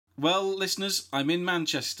Well, listeners, I'm in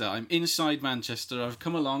Manchester. I'm inside Manchester. I've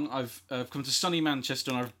come along. I've come to sunny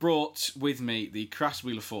Manchester, and I've brought with me the Crass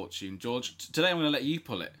Wheel of Fortune. George, today I'm going to let you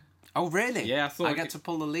pull it. Oh, really? Yeah, I thought I get to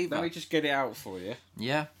pull the lever. Let me just get it out for you.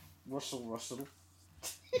 Yeah. Rustle.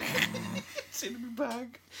 It's in my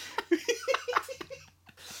bag.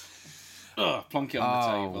 Plonk it on the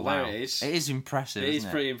table. Wow. There it is. It is impressive, It isn't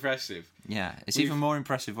is pretty impressive. Yeah, it's even more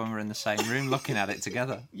impressive when we're in the same room looking at it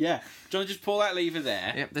together. Yeah. Do you want to just pull that lever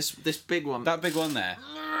there? Yep, this big one. That big one there.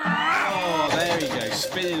 Oh, there you go.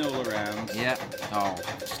 Spinning all around. Yeah. Oh,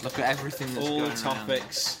 just look at everything that's All going the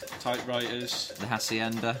topics. Typewriters. around. The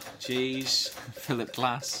Hacienda. Cheese. Philip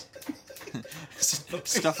Glass.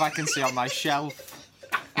 Stuff I can see on my shelf.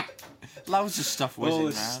 Loads of stuff whizzing All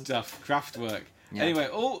around. this stuff. Craftwork. Yeah. Anyway,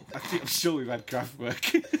 I'm sure we've had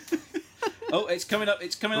craftwork. Oh, it's coming up.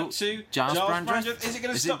 It's coming up to Giles Brandreth. Is it going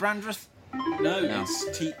to Is stop? it Brandreth? No, No.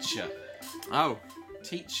 it's teacher. Oh,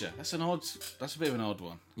 Teacher. That's a bit of an odd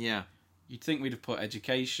one. yeah. You'd think we'd have put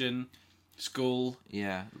education, school,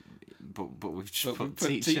 Yeah. But we've just but we put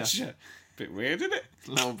put teacher. Bit weird, isn't it?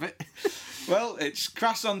 A little bit. Well, it's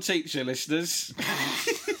Crass on Teacher, listeners.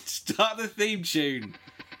 Start the theme tune.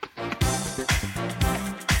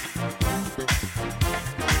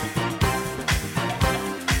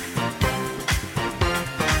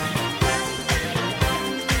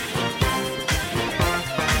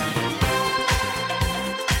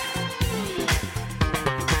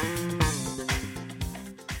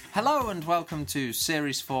 Hello and welcome to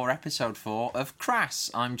Series 4, Episode 4 of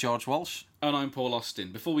Crass. I'm George Walsh. And I'm Paul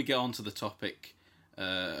Austin. Before we get on to the topic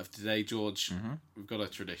of today, George, we've got a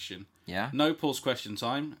tradition. Yeah? No Paul's question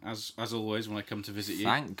time, as always, when I come to visit you.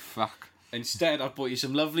 Thank fuck. Instead, I've bought you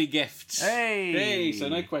some lovely gifts. Hey! Hey! So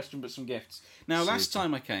no question, but some gifts. Now, last Super.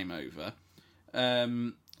 time I came over,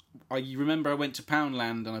 you remember I went to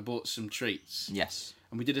Poundland and I bought some treats. Yes.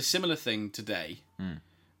 And we did a similar thing today.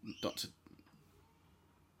 Doctor...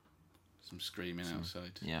 Some screaming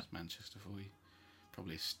outside. yeah. It's Manchester for you.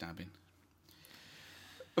 Probably a stabbing.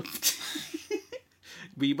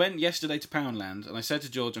 We went yesterday to Poundland, and I said to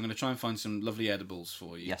George, I'm going to try and find some lovely edibles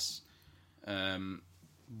for you. Yes.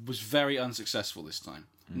 Was very unsuccessful this time.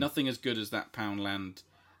 Nothing as good as that Poundland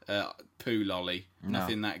poo lolly. No.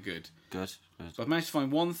 Nothing that good. Good. So I've managed to find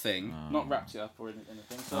one thing, not wrapped it up or anything.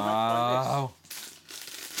 So I've Oh.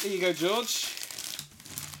 this. Here you go, George.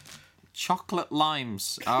 Chocolate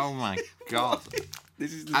limes. Oh my god.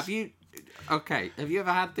 This is Have you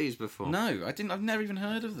ever had these before? No, I didn't. I've never even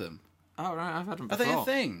heard of them. Oh right, I've had them Are before. they a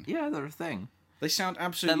thing? Yeah, they're a thing. They sound They're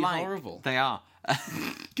absolutely like horrible. They are.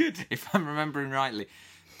 Good. If I'm remembering rightly.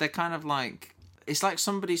 They're kind of like, it's like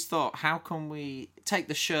somebody's thought, how can we take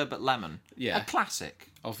the sherbet lemon? Yeah. A classic.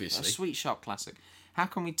 Obviously. A sweet shop classic. How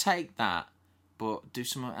can we take that but do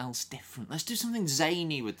something else different? Let's do something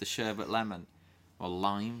zany with the sherbet lemon. Or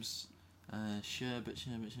limes. Sherbet.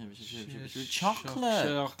 Chocolate.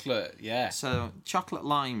 Chocolate, yeah. So, chocolate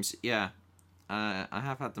limes, yeah. I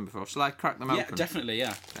have had them before. Shall I crack them Yeah, open? definitely,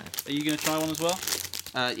 yeah. Okay. Are you going to try one as well?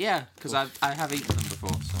 Yeah, because I have eaten them before,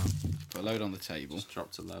 so Put a load on the table. just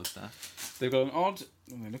dropped a load there. They've got an odd...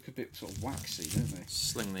 Oh, they look a bit sort of waxy, don't they?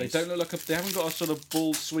 Sling They these. don't look like... They haven't got a sort of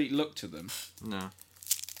bald, sweet look to them. No.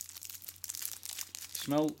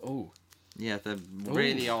 Smell... Oh. Yeah, they're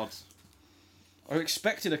really odd. I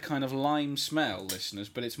expected a kind of lime smell, listeners,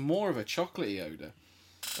 but it's more of a chocolatey odour.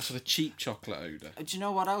 A sort of cheap chocolate odour. Do you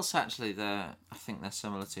know what else actually I think they're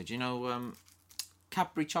similar to? Do you know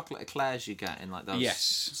Cadbury chocolate eclairs you get in like those Yes.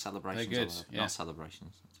 celebrations? They're good, or whatever? yeah. Not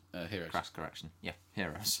celebrations. Heroes. Crass correction. Yeah,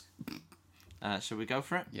 heroes. Shall we go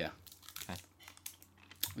for it? Yeah. Okay.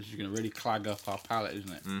 This is going to really clag up our palate,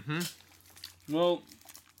 isn't it? Mm-hmm. Well,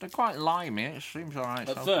 They're quite limey. It seems alright.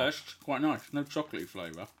 at first, quite nice. No chocolatey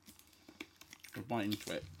flavour. I'll bite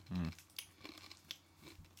into it.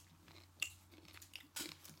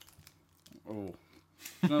 Oh.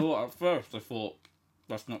 You know what? At first I thought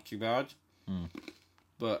that's not too bad.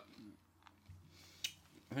 But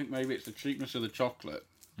I think maybe it's the cheapness of the chocolate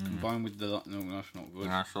combined with the... No, that's not good.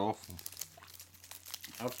 That's awful.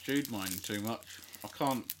 I've chewed mine too much. I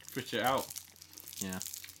can't spit it out. Yeah.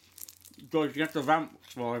 George, you have to vamp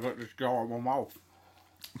while I got this go on my mouth.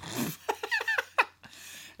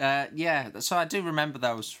 Yeah, so I do remember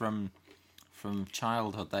those from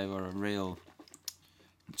childhood. They were a real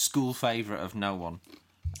school favourite of no one.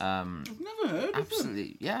 I've never heard of them.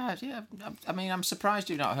 Absolutely, yeah. I mean, I'm surprised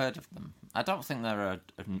you've not heard of them. I don't think they're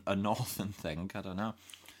a northern thing. I don't know.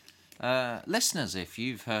 Listeners, if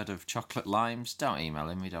you've heard of chocolate limes, don't email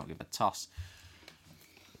in. We don't give a toss.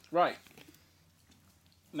 Right.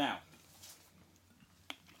 Now.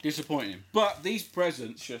 Disappointing. But these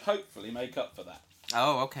presents should hopefully make up for that.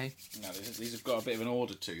 Oh, okay. Now, these have got a bit of an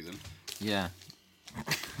order to them. Yeah.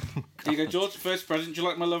 Here you go, George. First present. Do you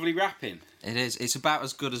like my lovely wrapping? It is. It's about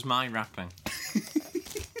as good as my wrapping.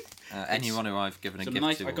 Anyone who I've given a gift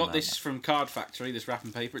nice, to. I got this from Card Factory, this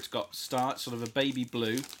wrapping paper. It's got stars, sort of a baby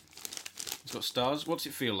blue. It's got stars. What's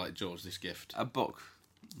it feel like, George, this gift? A book.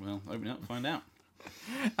 Well, open it up and find out.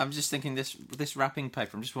 I'm just thinking this wrapping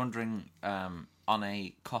paper. I'm just wondering, on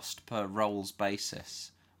a cost per rolls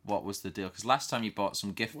basis, what was the deal? Because last time you bought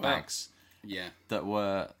some gift bags, yeah, that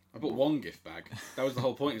were. I bought one gift bag. That was the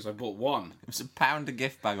whole point. Is I bought one. It was £1 a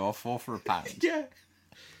gift bag or 4 for £1. Yeah.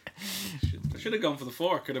 I should have gone for the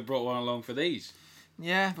 4. I could have brought one along for these.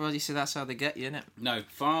 Yeah, well, you see, that's how they get you, innit? No,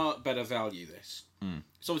 far better value. This.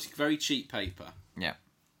 It's obviously very cheap paper. Yeah.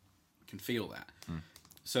 You can feel that.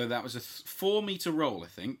 So that was a 4 metre roll, I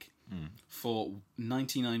think, for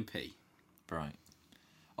 99p. Right.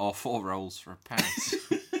 Or 4 rolls for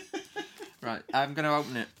 £1. Right, I'm going to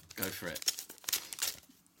open it. Go for it.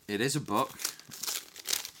 It is a book.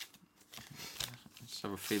 I just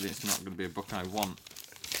have a feeling it's not going to be a book I want.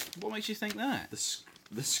 What makes you think that?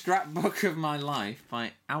 The Scrapbook of My Life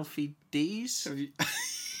by Alfie Dees.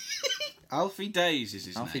 Alfie Days is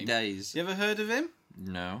his name. Alfie Days. You ever heard of him?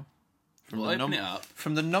 No. Well, open it up.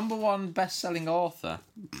 From the #1 best-selling author.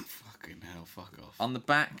 Fucking hell, fuck off. On the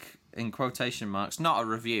back, in quotation marks, not a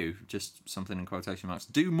review, just something in quotation marks.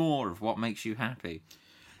 Do more of what makes you happy.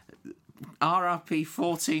 RRP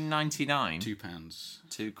 $14.99. £2.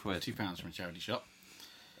 £2. £2 from a charity shop.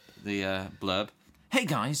 The blurb. Hey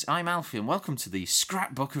guys, I'm Alfie and welcome to the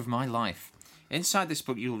Scrapbook of My Life. Inside this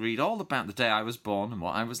book you'll read all about the day I was born and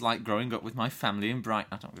what I was like growing up with my family in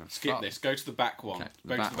Brighton. I don't give a Skip fuck. this. Go to the back one. Okay,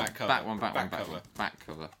 Go to the back cover. Back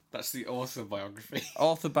cover. That's the author biography.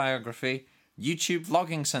 Author biography. YouTube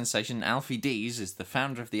vlogging sensation Alfie Dees is the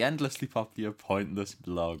founder of the endlessly popular Pointless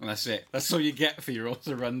blog. And that's it. That's all you get for your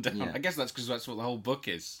author rundown. Yeah. I guess that's because that's what the whole book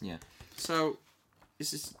is. Yeah. So,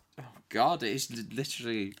 this is... Oh, God, it is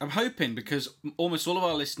literally... I'm hoping, because almost all of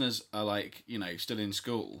our listeners are, like, you know, still in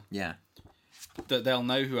school, Yeah. that they'll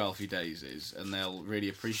know who Alfie Days is, and they'll really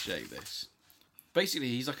appreciate this. Basically,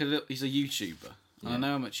 he's like he's a YouTuber. And I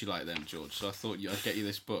know how much you like them, George, so I thought I'd get you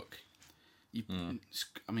this book.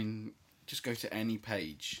 I mean... Just go to any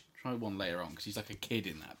page. Try one later on, because he's like a kid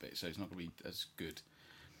in that bit, so it's not going to be as good.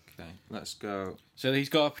 Okay, let's go. So he's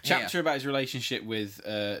got a chapter about his relationship with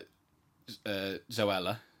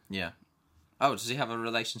Zoella. Yeah. Oh, does he have a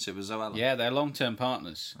relationship with Zoella? Yeah, they're long-term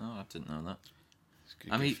partners. Oh, I didn't know that. It's a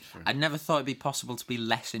good I mean, gift for him. I never thought it'd be possible to be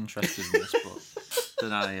less interested in this book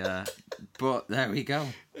than I... but there we go.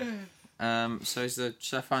 So should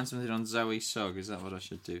I find something on Zoe Sugg? Is that what I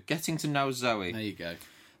should do? Getting to know Zoe. There you go.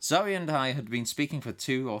 Zoe and I had been speaking for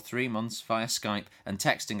 2 or 3 months via Skype and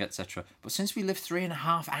texting, etc. But since we live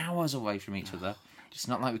 3.5 hours away from each other, it's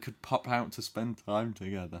not like we could pop out to spend time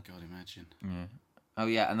together. God, imagine. Yeah. Oh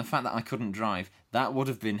yeah, and the fact that I couldn't drive, that would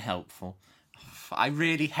have been helpful. I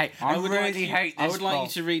really hate. I would hate this. I would like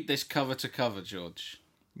you to read this cover to cover, George.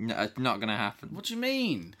 No, it's not going to happen. What do you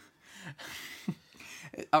mean?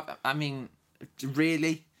 I mean,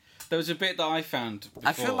 really? There was a bit that I found before.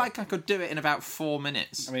 I feel like I could do it in about 4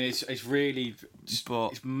 minutes. I mean, it's really...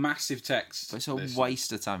 But it's massive text. But it's a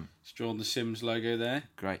waste of time. It's drawn the Sims logo there.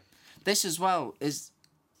 Great. This as well is...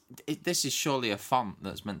 this is surely a font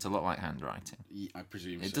that's meant to look like handwriting. Yeah, I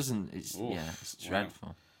presume It so. doesn't... It's, it's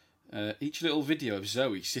dreadful. Each little video of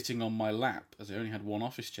Zoe sitting on my lap, as I only had one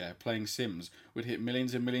office chair, playing Sims, would hit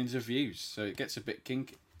millions and millions of views. So it gets a bit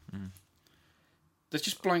kinky. There's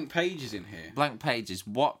just blank pages in here. Blank pages.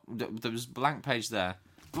 What? There was blank page there.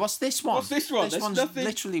 What's this one? What's this one? This There's one's nothing,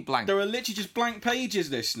 literally blank. There are literally just blank pages,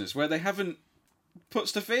 listeners, where they haven't put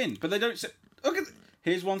stuff in. But they don't say... Look at...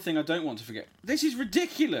 Here's one thing I don't want to forget. This is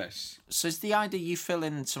ridiculous. So it's the idea you fill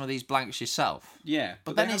in some of these blanks yourself? Yeah.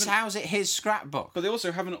 But then it's how's it his scrapbook? But they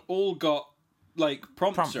also haven't all got, like,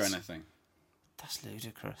 prompts. Or anything. That's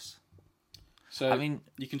ludicrous. So, I mean...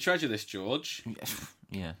 You can treasure this, George.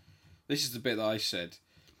 Yeah. This is the bit that I said.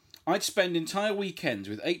 I'd spend entire weekends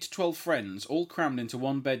with 8 to 12 friends, all crammed into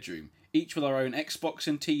one bedroom, each with our own Xbox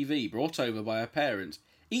and TV, brought over by our parents.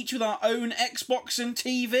 Each with our own Xbox and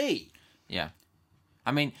TV! Yeah.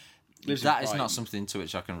 I mean, that is not something to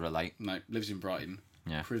which I can relate. No, lives in Brighton.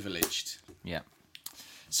 Yeah. Privileged. Yeah.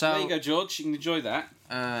 So there you go, George. You can enjoy that.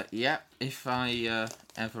 Yeah, if I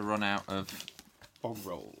ever run out of... Bog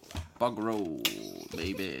roll. Bog roll,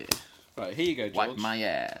 baby. Right, here you go, George. Wipe my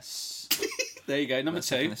ass. There you go, number Let's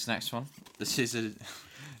 2. open this next one.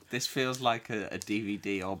 This feels like a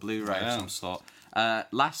DVD or Blu-ray of some sort.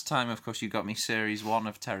 Last time, of course, you got me Series 1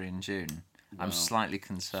 of Terry and June. I'm slightly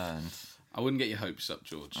concerned. I wouldn't get your hopes up,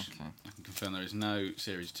 George. Okay. I can confirm there is no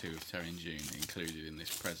Series 2 of Terry and June included in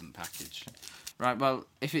this present package. Right, well,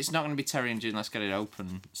 if it's not going to be Terry and June, let's get it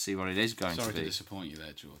open, see what it is going Sorry to be. to disappoint you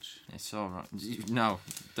there, George. It's all right. No,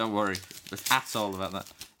 don't worry at all about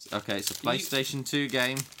that. Okay, it's a PlayStation 2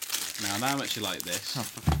 game. Now how much you like this?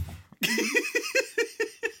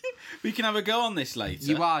 We can have a go on this later.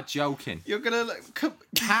 You are joking. You're going to...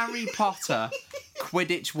 Harry Potter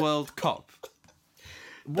Quidditch World Cup.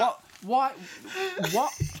 What? What?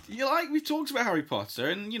 We've talked about Harry Potter,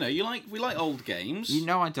 and we like old games. You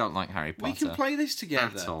know I don't like Harry Potter. We can play this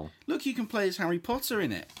together. At all. Look, you can play as Harry Potter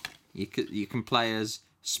in it. You can play as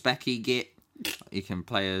Specky Git. You can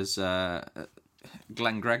play as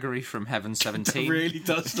Glenn Gregory from Heaven 17. It really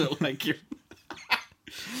does look like you.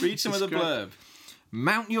 Read some of the blurb.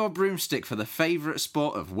 Mount your broomstick for the favourite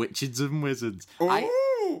sport of witches and wizards.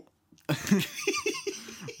 Oh!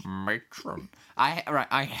 Matron.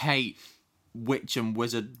 I hate witch and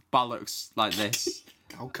wizard bollocks like this.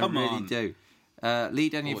 Oh, come I really on. do.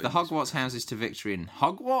 Lead any of the Hogwarts houses to victory in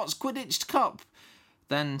Hogwarts Quidditch Cup.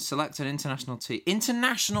 Then select an international team.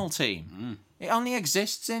 International team? It only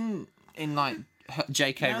exists in like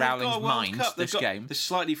J.K. Rowling's mind, this game. They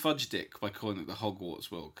slightly fudged it by calling it the Hogwarts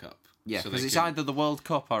World Cup. Yeah, because it's either the World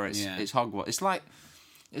Cup or it's Hogwarts.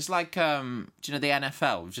 It's like do you know the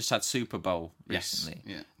NFL? We've just had Super Bowl recently.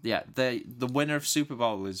 Yes, yeah. The winner of Super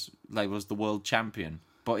Bowl is labelled as the world champion,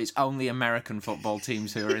 but it's only American football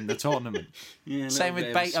teams who are in the tournament. Same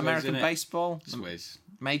with American baseball,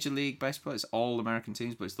 Major League Baseball. It's all American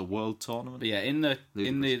teams, but it's the world tournament. But yeah, in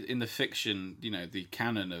the fiction, the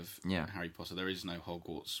canon of Harry Potter, there is no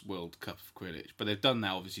Hogwarts World Cup of Quidditch, but they've done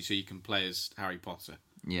that obviously, so you can play as Harry Potter.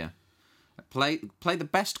 Yeah. Play the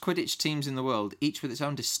best Quidditch teams in the world, each with its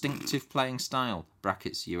own distinctive playing style.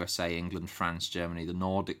 Brackets USA, England, France, Germany, the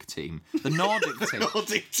Nordic team. The Nordic team.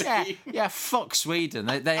 Nordic team. Yeah, fuck Sweden.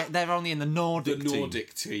 They're only in the Nordic team. The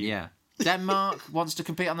Nordic team. Yeah. Denmark wants to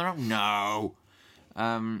compete on their own? No.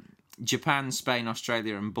 Japan, Spain,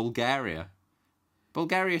 Australia, and Bulgaria.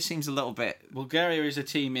 Bulgaria seems a little bit... Bulgaria is a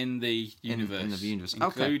team in the universe. In the universe.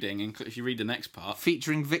 Including, if you read the next part...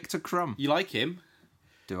 Featuring Victor Krum. You like him?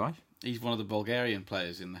 Do I? He's one of the Bulgarian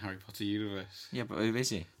players in the Harry Potter universe. Yeah, but who is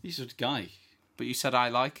he? He's a guy. But you said I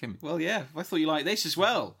like him. Well, yeah. I thought you liked this as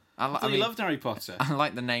well. I thought you loved Harry Potter. I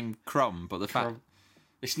like the name Krum, but the fact...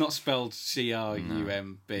 It's not spelled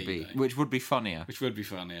C-R-U-M-B. Which would be funnier.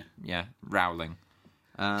 Yeah, Rowling.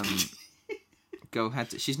 Go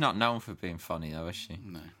ahead. She's not known for being funny, though, is she?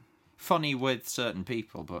 No. Funny with certain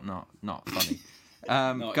people, but not funny.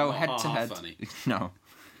 Go head to head. Funny. No.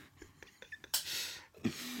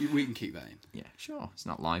 We can keep that in. Yeah, sure. It's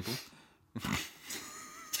not libel.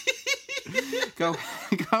 Go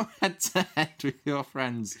head to head with your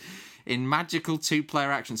friends in magical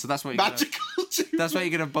 2-player action. So that's what you're That's what you're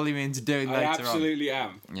going to bully me into doing later on. I absolutely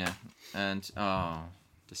am. Yeah, and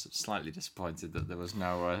just slightly disappointed that there was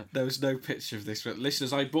no. There was no picture of this, but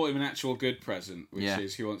listeners, I bought him an actual good present, which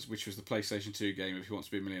was the PlayStation 2 game of Who Wants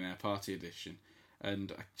to Be a Millionaire Party Edition,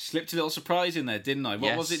 and I slipped a little surprise in there, didn't I?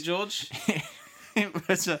 What was it, George? It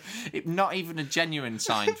was not even a genuine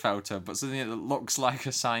signed photo, but something that looks like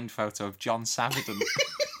a signed photo of John Savidan.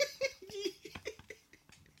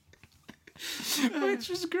 Which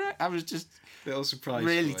was great. I was just little surprise.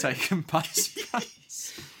 Really taken by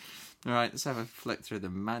surprise. All right, let's have a flick through the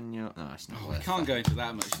manual. No, it's not. We can't go into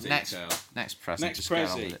that much detail. Next present. Next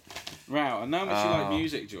present. Wow, I know how much you like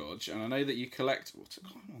music, George, and I know that you collect. What's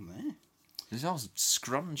going on there? There's all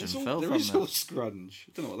scrunge and filth. There is all scrunge.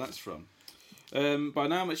 I don't know what that's from. But I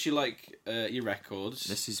know how much you like your records.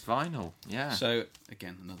 This is vinyl, yeah. So,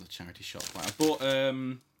 again, another charity shop. I bought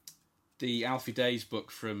the Alfie Days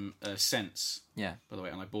book from Sense. Yeah. By the way,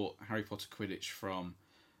 and I bought Harry Potter Quidditch from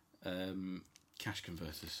Cash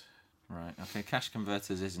Converters. Right, okay. Cash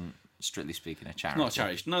Converters isn't, strictly speaking, a charity. Not a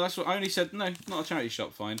charity. No, that's what I only said. No, not a charity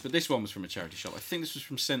shop, fine. But this one was from a charity shop. I think this was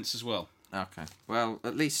from Sense as well. Okay. Well,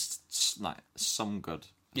 at least, like, some good.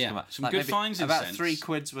 Yeah, some good finds in about Sense.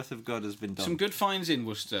 £3 worth of good has been done. Some good finds in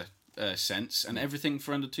Worcester Sense, and everything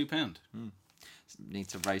for under £2. Need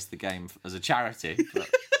to raise the game as a charity. But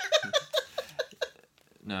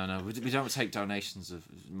no, we don't take donations of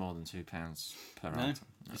more than £2 per item.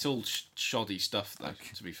 No. It's all shoddy stuff, though,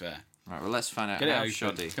 to be fair. Right, well, let's find out Get how it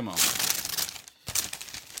shoddy. Come on.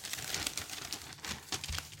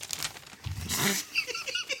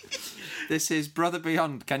 This is Brother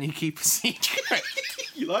Beyond. Can you keep a secret?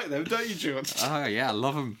 You like them, don't you, George? Oh, yeah, I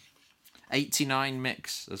love them. 89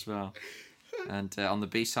 mix as well. And on the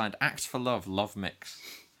B-side, Act for Love, Love Mix.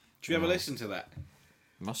 Should we ever listen to that?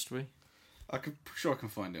 Must we? Sure I can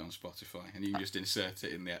find it on Spotify, and you can just insert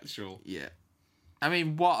it in the actual. Yeah. I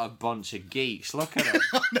mean, what a bunch of geeks. Look at them.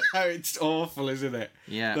 No, it's awful, isn't it?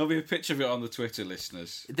 Yeah. There'll be a picture of it on the Twitter,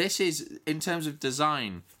 listeners. This is, in terms of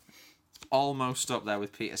design, almost up there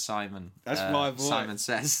with Peter Simon. That's my boy. Simon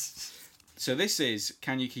Says. So this is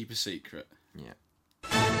Can You Keep a Secret? Yeah.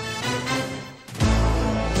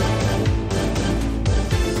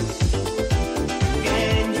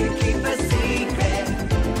 Can you keep a secret?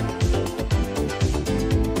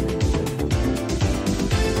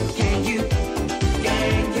 Can you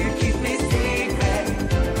keep a secret?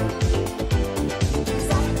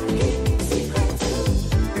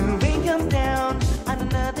 And rain comes down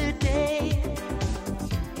another day.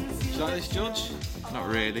 Is that this, George? Not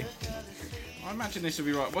really. I imagine this will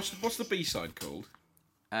be right. What's the B-side called?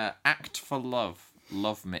 Act for Love.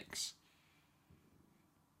 Love Mix.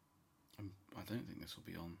 I don't think this will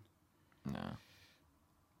be on. No.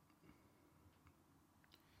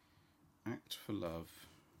 Act for Love.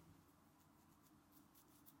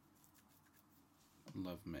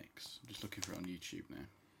 Love Mix. I'm just looking for it on YouTube now.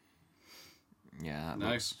 Yeah, that No,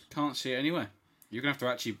 looks... can't see it anywhere. You're going to have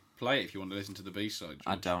to actually play it if you want to listen to the B-side.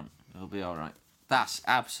 I don't. It'll be alright. That's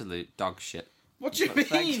absolute dog shit. What do you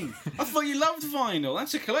mean? I thought you loved vinyl.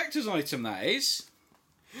 That's a collector's item, that is.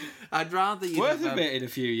 I'd rather you... Worth a bit in a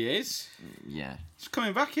few years. Yeah. It's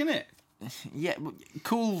coming back, innit? Yeah,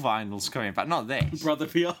 cool vinyl's coming back. Not this. Brother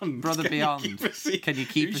Beyond. Brother Beyond. Can you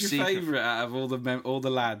keep a Who's your secret? favourite out of all the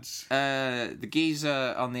lads? The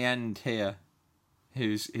geezer on the end here,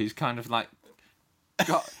 who's kind of like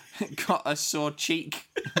got a sore cheek.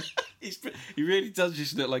 He really does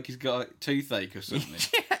just look like he's got a toothache or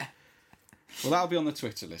something. Yeah. Well, that'll be on the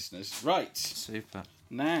Twitter, listeners. Right. Super.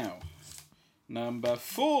 Now, number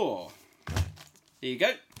 4. Here you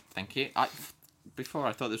go. Thank you. Before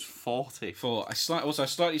I thought there was 40. 4. I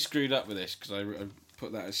slightly screwed up with this because I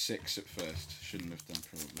put that as 6 at first. Shouldn't have done,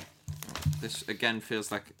 probably. This again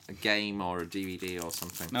feels like a game or a DVD or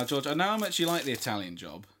something. Now, George, I know how much you like the Italian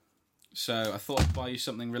Job, so I thought I'd buy you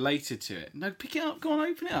something related to it. No, pick it up. Go on,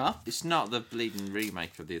 open it up. It's not the bleeding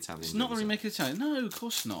remake of the Italian. It's not Job, the is it? remake of the Italian. No, of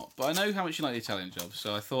course not. But I know how much you like the Italian Job,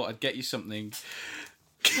 so I thought I'd get you something.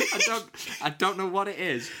 I don't know what it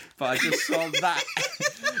is, but I just saw that.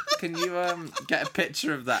 Can you get a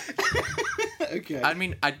picture of that? Okay. I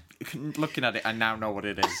mean, looking at it, I now know what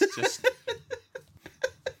it is. Just,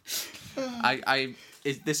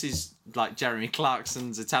 this is like Jeremy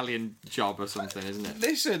Clarkson's Italian Job or something, isn't it?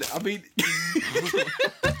 Listen, I mean,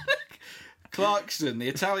 Clarkson, the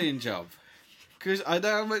Italian Job, because I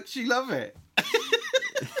know how much you love it.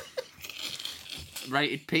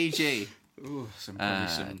 Rated PG. Ooh, some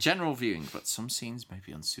General viewing, but some scenes may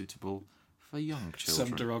be unsuitable for young children.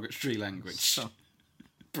 some derogatory language,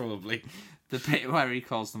 probably. The bit where he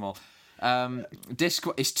calls them all.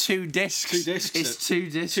 It's 2 discs. 2 discs. It's 2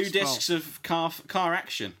 discs. 2 discs of car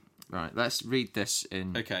action. Right, let's read this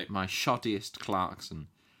in Okay. my shoddiest Clarkson.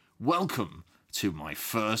 Welcome to my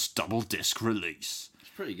first double disc release. It's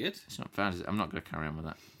pretty good. It's not bad, is it? I'm not going to carry on with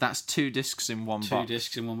that. That's 2 discs in one 2 box.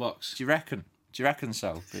 discs in one box. Do you reckon? Do you reckon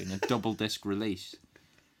so? Being a double disc release.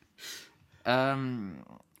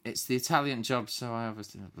 It's the Italian Job, so I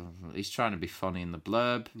obviously... He's trying to be funny in the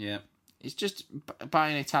blurb. Yeah. He's just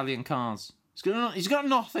buying Italian cars. He's got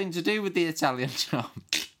nothing to do with the Italian Job.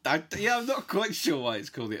 I'm not quite sure why it's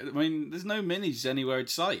called it. I mean, there's no minis anywhere in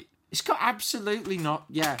sight. It's got absolutely not...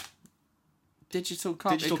 Yeah. Digital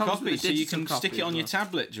copy. Digital It comes copy, with a so you digital can stick copy it on as your well.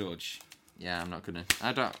 tablet, George. Yeah, I'm not going to...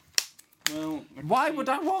 I don't... Well, Why would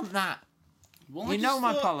I want that? Well, You know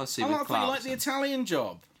my policy with I thought you like Clarkson. the Italian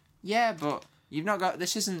Job. Yeah, but you've not got...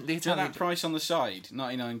 This isn't the Do you know Italian... that price on the side?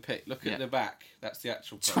 99p. Look Yeah. at the back. That's the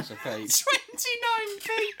actual price I paid. 29p!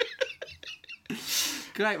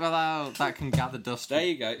 Great, well, that can gather dust. There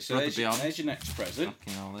you go. So Brother there's your Beyond. next present.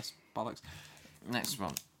 Fucking all this bollocks. Next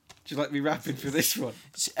one. Would you like me rapping for this one?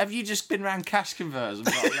 Have you just been round cash converters and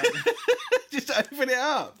got like, Just open it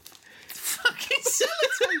up. fucking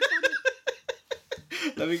sellotape on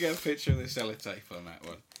it? Let me get a picture of the sellotape on that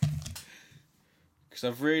one. Because I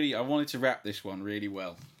wanted to wrap this one really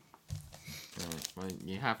well. Right, well,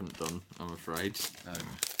 you haven't done, I'm afraid.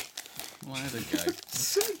 Well, I had a go.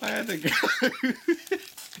 I had a go.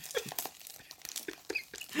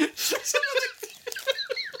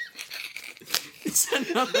 It's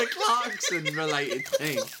another Clarkson related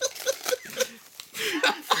thing.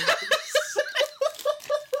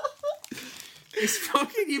 It's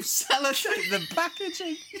fucking, you've sellotaped the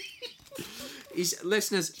packaging.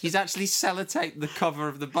 Listeners, he's actually sellotaped the cover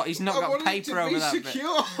of the box. He's not got paper over that bit.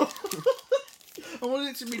 secure. I wanted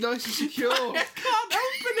it to be nice and secure. I can't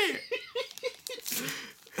open it.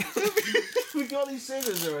 forgot his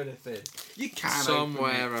scissors or anything. You can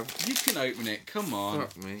Somewhere open it. You can open it. Come on.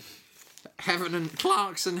 Fuck me.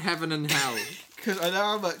 Clarkson, Heaven and Hell. Because I know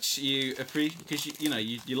how much you appreciate. Because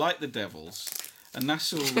you like the Devils, and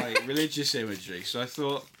that's all like religious imagery. So I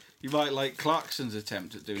thought you might like Clarkson's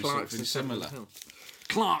attempt at doing something similar.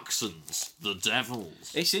 Clarkson's, the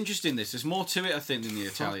Devils. It's interesting. There's more to it, I think, than the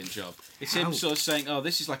Italian Job. It's him sort of saying, "Oh,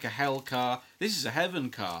 this is like a hell car. This is a heaven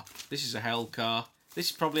car. This is a hell car. This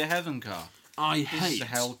is probably a heaven car." I This is hate a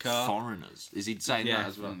hell car. foreigners. Is he saying that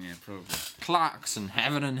as well? Yeah, probably. Clarkson,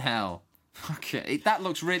 Heaven and Hell. Okay, that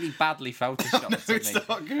looks really badly photoshopped to It's me.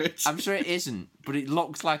 not good. I'm sure it isn't, but it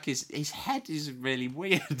looks like his head is really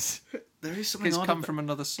weird. There is something It's odd come about- from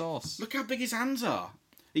another source. Look how big his hands are.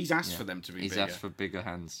 He's asked for them to be He's bigger. asked for bigger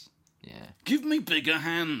hands. Yeah. Give me bigger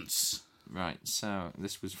hands. Right, so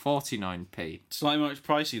this was 49p. Slightly much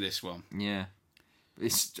pricey, this one. Yeah.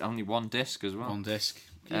 It's only one disc as well. On disc.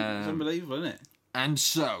 It's unbelievable, isn't it? And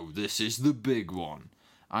so, this is the big one.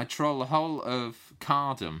 I troll the whole of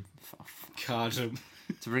Cardham Cardham.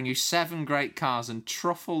 to bring you 7 great cars and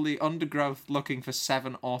truffle the undergrowth looking for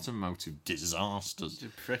 7 automotive disasters. He's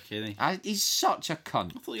a prick, isn't he? He's such a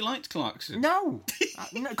cunt. I thought you liked Clarkson. No!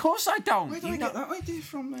 Of course I don't. Where did I get that idea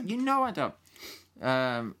from, then? You know I don't.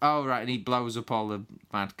 Oh, right, and he blows up all the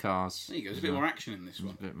bad cars. There you go. There's a bit more action in this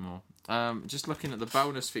one. A bit more. Just looking at the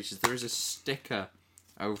bonus features, there is a sticker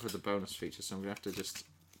over the bonus feature, so I'm going to have to just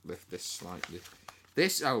lift this slightly.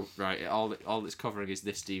 Oh, right, all it's covering is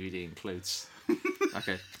this DVD includes.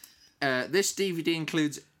 Okay. This DVD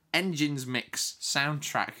includes Engines Mix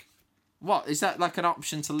soundtrack. What? Is that like an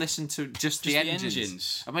option to listen to just the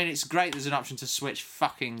engines? I mean, it's great there's an option to switch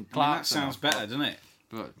fucking Clarkson. That sounds better, doesn't it?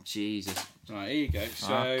 But, Jesus. Right, here you go.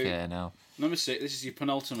 So, Okay, now. number 6, this is your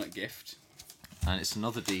penultimate gift. And it's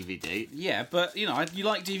another DVD. Yeah, but, you like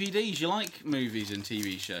DVDs, you like movies and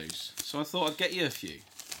TV shows. So I thought I'd get you a few.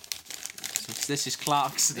 So this is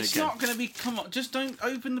Clarkson It's again. not going to be... Come on, just don't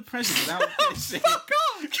open the present without this. Fuck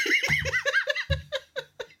off!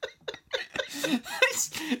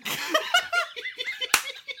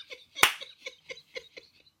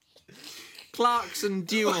 Clarkson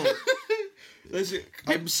Duel. There's a...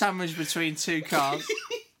 I'm sandwiched between 2 cars.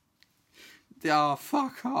 Oh,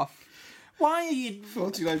 fuck off. Why are you...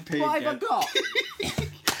 49p What have I again. got?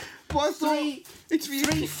 Well, I thought... It's for you.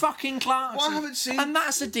 3 fucking Clarkson. Well, I haven't seen- And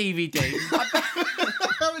that's a DVD.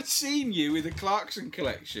 I haven't seen you with a Clarkson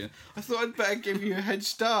collection. I thought I'd better give you a head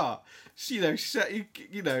start. So, everyone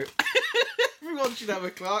should have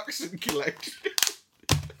a Clarkson collection.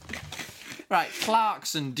 Right,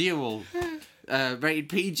 Clarkson Duel. Rated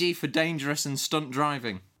PG for dangerous and stunt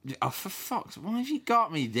driving. Oh, for fuck's sake, why have you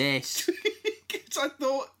got me this? Because I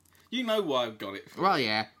thought... You know why I've got it for. Well,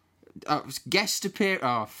 yeah. Oh,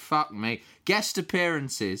 fuck me. Guest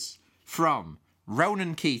appearances from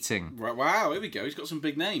Ronan Keating, Right, wow, here we go. He's got some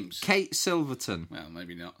big names. Kate Silverton, Well,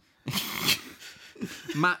 maybe not.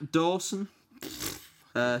 Matt Dawson,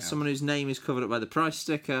 someone whose name is covered up by the price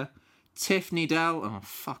sticker, Tiffany Dell, oh,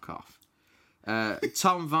 fuck off,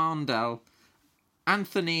 Tom Varndell,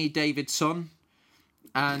 Anthony Davidson,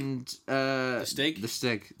 and... The Stig? The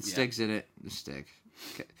Stig. The Stig's in it. The Stig.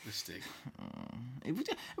 Okay. The Stig.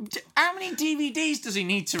 How many DVDs does he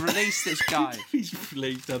need to release, this guy? He's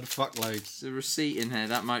done fuckloads. There's a receipt in here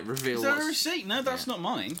that might reveal Is that a what's... receipt? No, that's not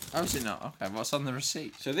mine. Oh, is it not? Okay, what's on the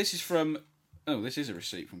receipt? So this is from... Oh, this is a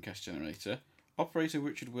receipt from Cash Generator. Operator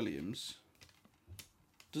Richard Williams.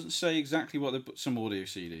 Doesn't say exactly what they... Some audio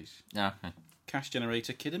CDs. Okay. Cash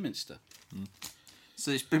Generator, Kidderminster.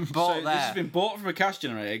 So it's been bought So there. this has been bought from a Cash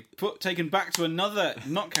Generator, taken back to another...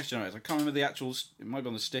 Not Cash Generator. I can't remember the actual... It might be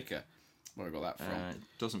on the sticker. Where I got that from. It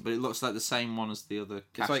doesn't, but it looks like the same one as the other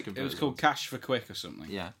cash It was converter called ones. Cash for Quick or something.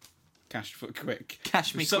 Yeah. Cash for Quick.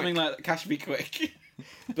 Cash It me was something quick. like that. Cash me quick.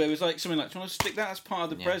 But it was like something like, do you want to stick that as part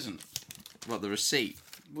of the present? What, the receipt?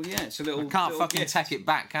 Well, yeah, it's a little... I can't little fucking gift. take it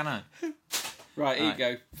back, can I? Right, here Right. you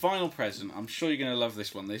go. Final present. I'm sure you're going to love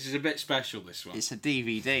this one. This is a bit special, this one. It's a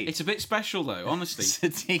DVD. It's a bit special, though, honestly.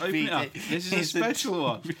 It's a DVD. Open it up. This is a It's a special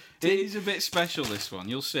one. It is a bit special, this one.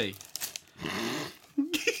 You'll see.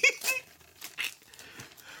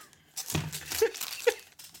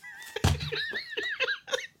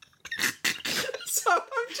 So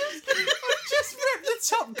I've just ripped the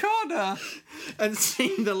top corner and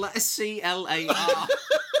seen the letter CLAR.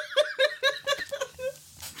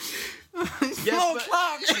 It's Yes, Paul but-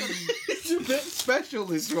 Clarkson. It's a bit special,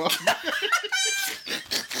 this one.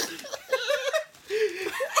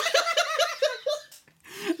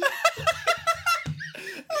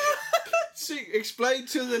 See, explain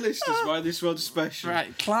to the listeners why this one's special.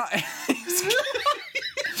 Right,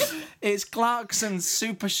 It's Clarkson's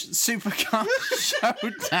Supercar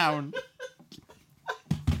Showdown.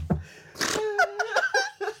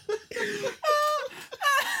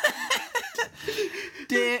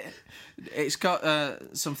 Dear, it's got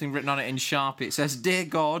something written on it in Sharpie. It says, "Dear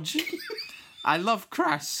Gorge, I love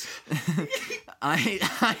Crass.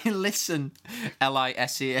 I listen,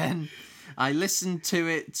 LISEN. I listen to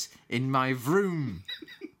it in my vroom.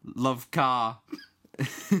 Love car.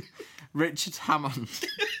 Richard Hammond."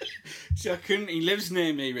 See, he lives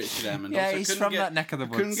near me, Richard Hammond. Yeah, Also, he's couldn't from that neck of the I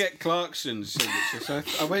couldn't woods. get Clarkson's signature, so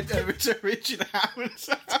I went over to Richard Hammond's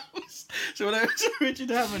house. So when I went to Richard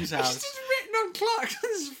Hammond's house, It's just written on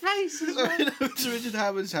Clarkson's face as I well. went over to Richard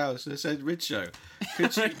Hammond's house and I said, "Richo,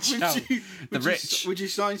 would you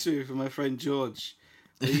sign to me for my friend George?"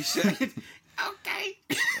 And he said, "Okay,"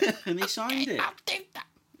 and he signed it. I'll do that.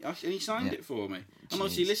 And he signed it for me. And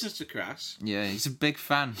obviously he listens to Crass. Yeah, he's a big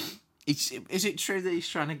fan. Is it true that he's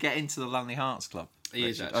trying to get into the Lonely Hearts Club? He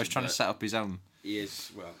is, Or he's trying to but- set up his own? He is,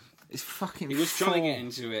 well, It's fucking. he was trying to get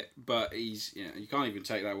into it, but he's, you can't even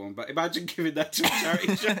take that one. But imagine giving that to a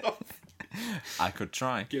charity shop. I could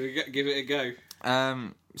try. Give it a go.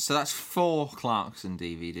 So that's 4 Clarkson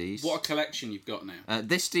DVDs. What a collection you've got now.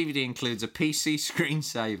 This DVD includes a PC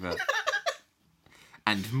screensaver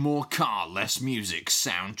and More Car, Less Music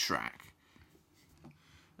soundtrack.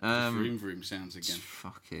 Vroom vroom sounds again.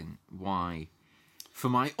 Fucking why? For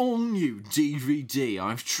my all-new DVD,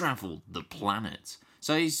 I've travelled the planet.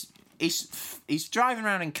 So he's driving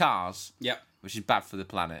around in cars, Yep. which is bad for the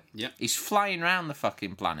planet. Yep. He's flying around the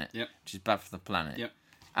fucking planet, Yep. which is bad for the planet. Yep.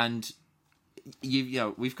 And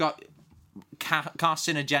we've got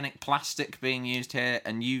carcinogenic plastic being used here,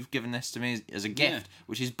 and you've given this to me as a gift,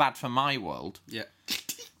 which is bad for my world. Yeah.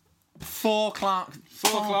 4 Clarkson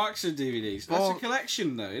DVDs. That's Four- a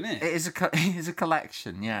collection, though, isn't it? It is a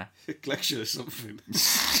collection, yeah. A collection of something.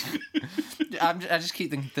 I just keep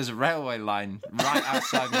thinking there's a railway line right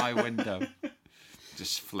outside my window.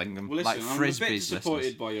 Just fling them Well, like listen, I'm a bit frisbees. disappointed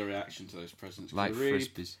listeners. by your reaction to those presents. 'Cause Like I really,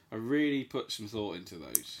 frisbees. I really put some thought into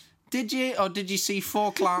those. Did you, or did you see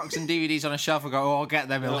 4 Clarkson DVDs on a shelf and go, "Oh, I'll get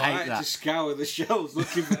them. He'll Well, I hate had that." to scour the shelves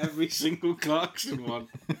looking for every single Clarkson one.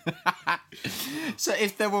 So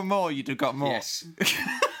if there were more, you'd have got more. Yes.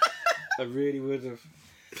 I really would have.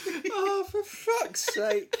 Oh, for fuck's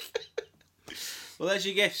sake! Well, there's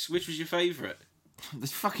your guess. Which was your favourite? The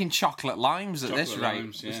fucking chocolate limes at this Chocolate rate.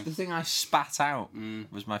 limes, yeah. The thing I spat out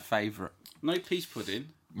was my favourite. No peas pudding.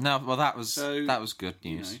 No, well that was So, good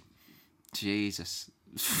news. know. Jesus.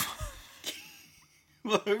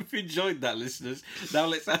 Well, I hope you enjoyed that, listeners. Now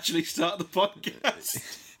let's actually start the podcast.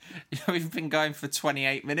 We've been going for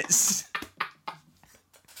 28 minutes.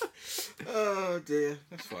 Oh dear,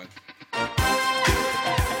 that's fine.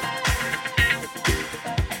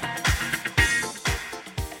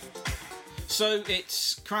 So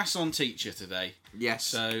it's Crass on Teacher today. Yes.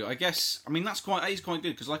 So I guess that's quite good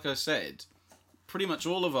because, like I said, pretty much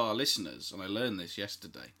all of our listeners, and I learned this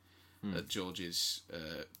yesterday at George's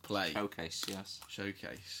play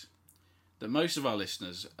showcase, that most of our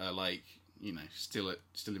listeners are like still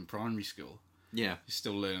in primary school,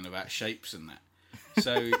 still learning about shapes and that.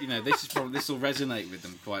 So this will resonate with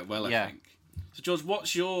them quite well, I think. So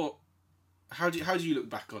George, how do you look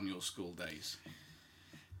back on your school days?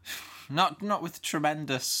 Not with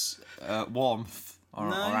tremendous warmth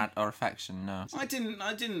or affection. No. I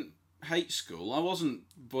didn't hate school. I wasn't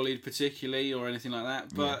bullied particularly or anything like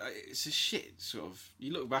that. But it's a shit sort of.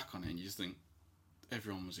 You look back on it and you just think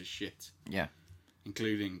everyone was a shit. Yeah.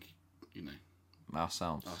 Including,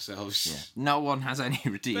 Ourselves. ourselves. Yeah. No one has any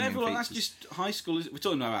redeeming But everyone, features. that's just high school. We're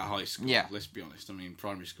talking about high school. Yeah. Let's be honest.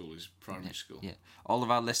 Primary school is primary school. Yeah. All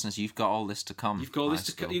of our listeners, you've got all this to come. You've got all this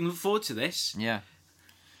to high school. You can look forward to this. Yeah.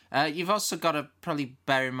 You've also got to probably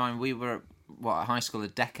bear in mind we were at high school a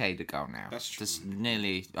decade ago now. That's true. That's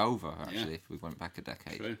nearly over, actually, if we went back a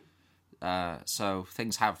decade. True. So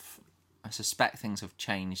I suspect things have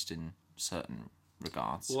changed in certain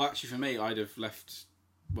regards. Well, actually, for me, I'd have left.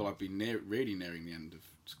 Well, I'd been really nearing the end of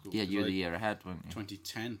school. Yeah, you were the year ahead, weren't you?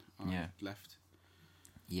 2010. I left.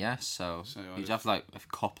 Yeah, so I'd you'd have like a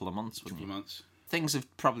couple of months, wouldn't Couple you? of months. Things have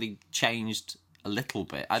probably changed a little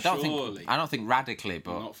bit. I don't Surely. think radically,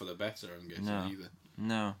 but Not for the better, I'm guessing either.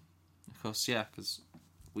 no, of course, yeah, because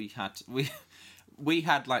we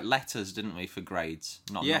had like letters, didn't we, for grades,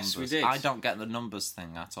 not Yes, numbers. we did. I don't get the numbers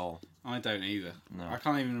thing at all. I don't either. No. I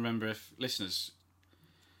can't even remember if listeners.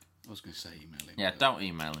 I was going to say emailing. Yeah, but- don't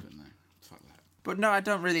email But him. no, fuck that. But no, I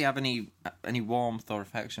don't really have any warmth or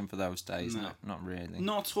affection for those days. No. Not really.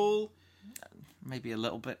 Not at all. Maybe a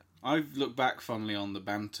little bit. I've looked back fondly on the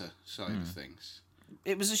banter side of things.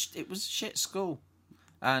 It was a shit school.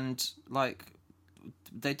 And, like,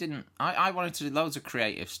 they didn't... I wanted to do loads of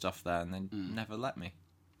creative stuff there, and they never let me.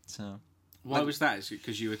 So... Why was that? Is it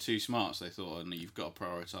because you were too smart, so they thought, oh, no, you've got to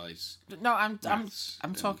prioritise... No, I'm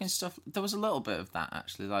and- talking stuff... There was a little bit of that,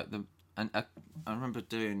 actually. Like, I remember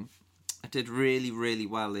doing... I did really, really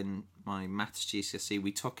well in my maths GCSE.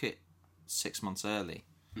 We took it 6 months early,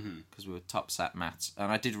 because we were top set maths,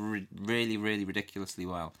 and I did really, really ridiculously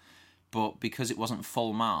well. But because it wasn't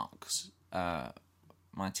full marks,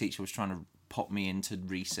 my teacher was trying to put me in to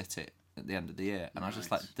resit it at the end of the year, and I was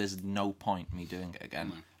just like, there's no point me doing it again.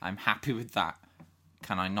 No. I'm happy with that.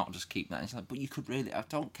 Can I not just keep that? And he's like, but you could really... I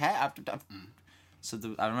don't care. So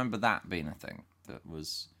I remember that being a thing that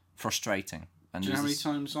was frustrating. And Do you know how many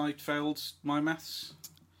times I failed my maths?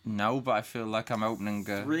 No, but I feel like I'm opening...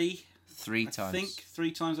 Three times. I think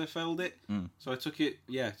 3 times I failed it. So I took it,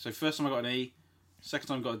 so first time I got an E, second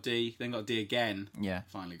time I got a D, then got a D again. Yeah.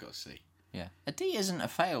 Finally got a C. Yeah. A D isn't a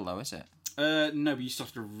fail, though, is it? No, but you still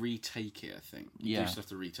have to retake it, I think. You Yeah. just have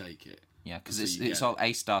to retake it. Yeah, because So you it's get all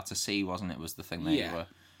A star to C, wasn't it? Was the thing that you were...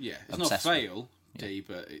 Yeah, it's obsessed not with. fail, D,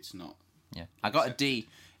 but it's not. Yeah. I got a D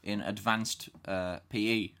in advanced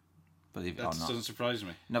PE, believe it That or not. doesn't surprise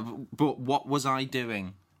me. No, but what was I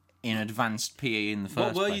doing in advanced PE in the first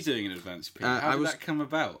What were place? you doing in advanced PE? I How did was- that come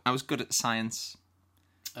about? I was good at science,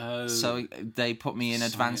 Oh, so they put me in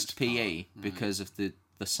advanced Science PE part, because of the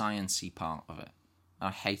sciencey part of it. I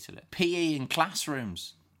hated it. PE in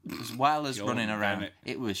classrooms, as well as Go running on, around. damn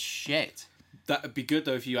It was shit. that'd be good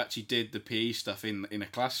though if you actually did the PE stuff in a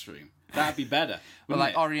classroom. That'd be better. Well,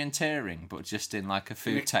 like wouldn't orienteering, but just in like a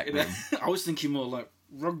food it? tech room. I was thinking more like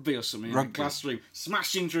rugby or something in Rugby. the classroom,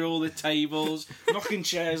 smashing through all the tables, knocking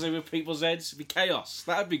chairs over people's heads. It'd be chaos.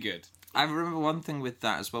 That'd be good. I remember one thing with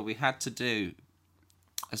that as well. We had to do,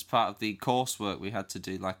 as part of the coursework, we had to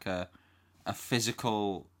do like a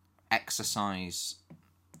physical exercise,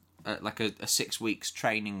 like a 6 weeks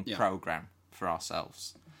training program for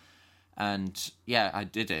ourselves. And yeah, I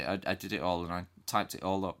did it. I did it all, and I typed it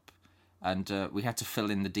all up. And we had to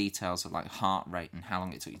fill in the details of like heart rate and how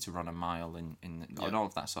long it took you to run a mile and all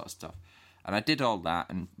of that sort of stuff. And I did all that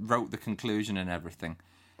and wrote the conclusion and everything.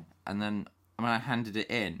 And then when I handed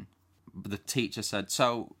it in, the teacher said,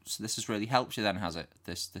 "So this has really helped you then, has it?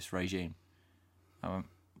 This regime?" I went,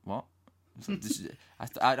 "What?"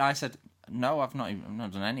 I said, "No, I've not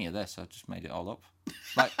done any of this. I just made it all up."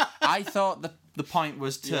 Like I thought the point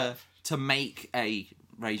was to make a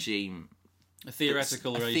regime, A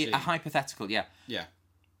theoretical regime. a hypothetical, yeah,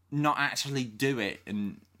 not actually do it.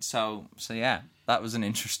 And so yeah, that was an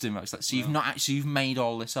interesting. Like, so you've made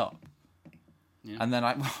all this up. Yeah. And then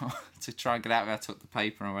to try and get out of it, I took the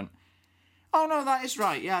paper and I went, "Oh no, that is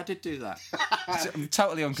right. Yeah, I did do that."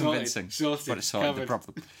 Totally unconvincing, Sorted. but it sorted the Covered.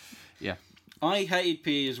 problem. Yeah, I hated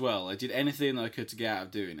PE as well. I did anything that I could to get out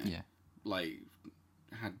of doing it. yeah, Like,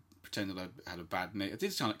 pretended I had a bad knee. I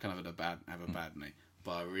did kind of have a bad knee,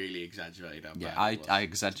 but I really exaggerated how bad yeah. it was. I Get out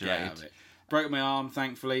exaggerated. of it. Broke my arm,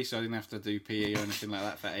 thankfully, so I didn't have to do PE or anything like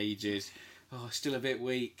that for ages. Oh, still a bit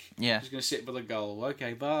weak. Yeah. Just going to sit by the goal.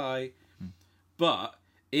 Okay, bye. But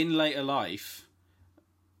in later life,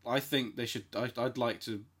 I think they should. I'd like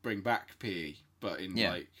to bring back PE, but in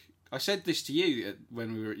like. I said this to you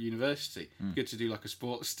when we were at university. Good to do like a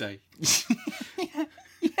sports day.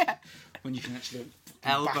 Yeah. When you can actually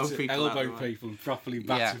Elbow people out of the way. people and properly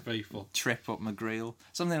batter people. Trip up McGreal,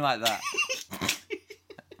 something like that.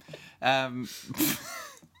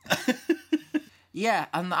 Yeah,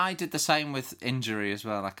 and I did the same with injury as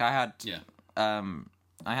well. Like I had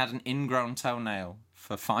an ingrown toenail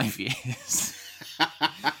for 5 years,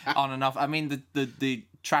 on and off. I mean, the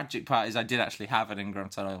tragic part is I did actually have an ingrown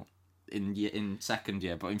toenail in second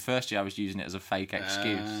year, but in first year I was using it as a fake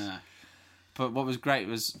excuse. But what was great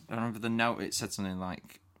was, I remember the note, it said something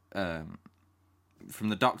like, from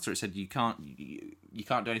the doctor, it said you can't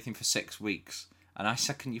do anything for 6 weeks. And I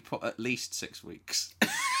said, can you put at least 6 weeks?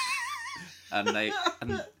 And they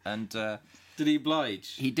did he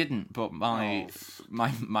oblige? He didn't, but my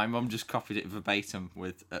mum just copied it verbatim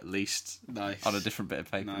with at least Nice. on a different bit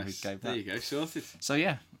of paper. Nice. We gave that. There you go, sorted. So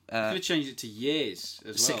yeah, Could have changed it to years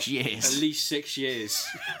as well. 6 years. At least 6 years.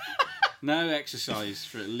 No exercise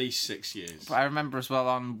for at least 6 years. but I remember as well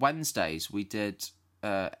on Wednesdays we did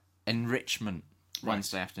enrichment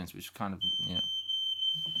Wednesday afternoons, which was kind of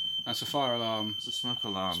That's a fire alarm. it's a smoke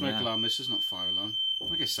alarm. Smoke yeah. alarm. This is not fire alarm.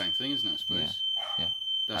 I guess same thing, isn't it? I suppose. Yeah.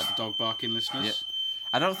 That's the dog barking, listeners. Yep.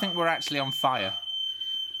 I don't think we're actually on fire.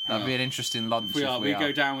 That'd Oh. be an interesting lunch. We if are. we We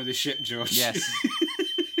go down with the ship, George. Yes.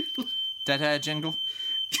 Dead air jingle.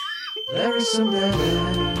 There is some dead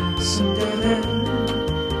end, some dead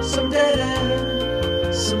end, some dead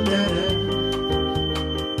end, some dead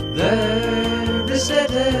end.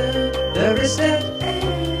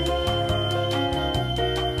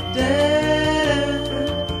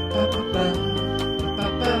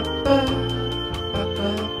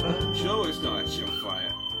 Sure, it's not actually on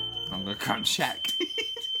fire. I'm going to go and check.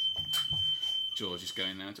 George is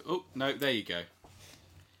going now to... Oh, no, there you go.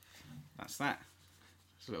 That's that.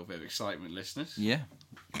 It's a little bit of excitement, listeners. Yeah.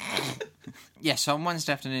 Yeah, so on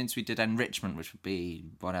Wednesday afternoons we did enrichment, which would be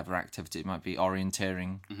whatever activity. It might be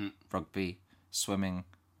orienteering, rugby, swimming,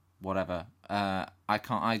 whatever.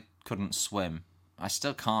 I couldn't swim. I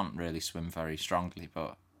still can't really swim very strongly,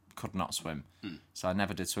 but could not swim. So I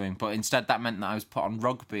never did swimming. But instead that meant that I was put on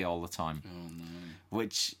rugby all the time. Oh, no.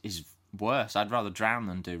 Which is worse. I'd rather drown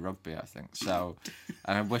than do rugby, I think. So,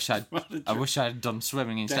 and I wish I'd done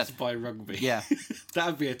swimming instead. Death by rugby. Yeah.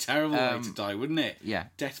 That'd be a terrible way to die, wouldn't it? Yeah.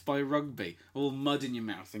 Death by rugby. All mud in your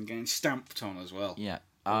mouth and getting stamped on as well. Yeah.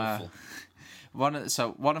 Awful. One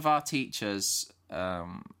of our teachers,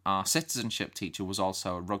 our citizenship teacher, was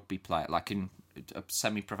also a rugby player, like a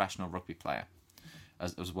semi-professional rugby player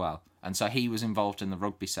as well. And so he was involved in the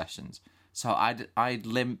rugby sessions. So I'd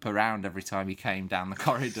limp around every time he came down the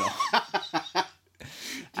corridor.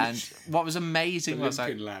 And what was amazing was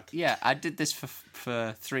lad. Yeah, I did this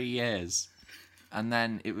for 3 years, and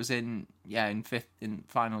then it was in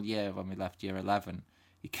final year when we left year 11.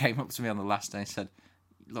 He came up to me on the last day and said,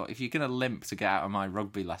 "Look, if you're gonna limp to get out of my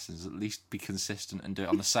rugby lessons, at least be consistent and do it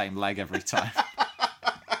on the same leg every time."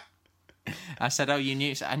 I said, "Oh, you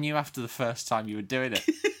knew?" I knew after the first time you were doing it.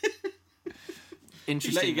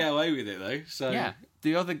 Interesting. He let you get away with it though. So yeah,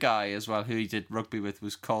 the other guy as well who he did rugby with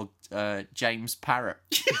was called James Parrott.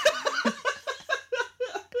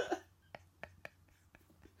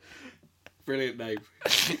 Brilliant name.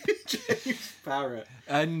 James Parrott.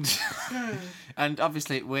 And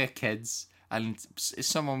obviously we're kids, and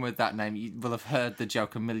someone with that name, you will have heard the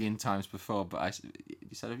joke a million times before, but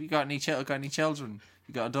he said, "Have you got any children?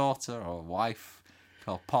 You got a daughter or a wife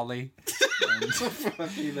called Polly?"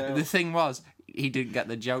 And the thing was, he didn't get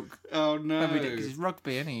the joke. Oh no! Because he's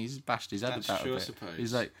rugby, and he's bashed his head That's about true, a I bit. suppose.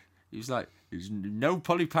 He's like, "There's no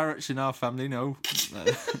Polly Parrots in our family, no."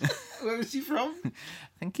 Where was he from? I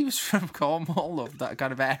think he was from Cornwall, or that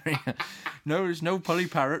kind of area. No, there's no Polly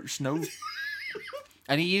Parrots, no.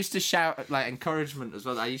 And he used to shout like encouragement as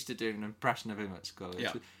well. I used to do an impression of him at school.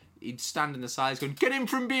 Yeah. He'd stand in the sides going, "Get him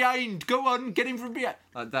from behind! Go on, get him from behind!"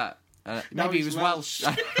 Like that. Maybe he was Welsh.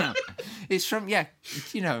 I don't know. He's from,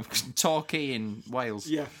 Torquay in Wales.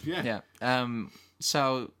 Yeah.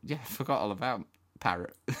 So, I forgot all about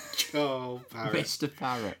Parrot. Oh, Parrot. Mr.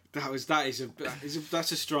 Parrot.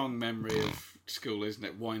 That's a strong memory of school, isn't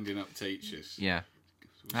it? Winding up teachers. Yeah.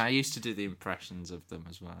 I used to do the impressions of them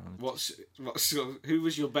as well. Who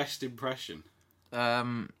was your best impression?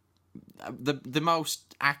 The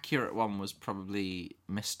most accurate one was probably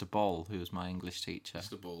Mr. Ball, who was my English teacher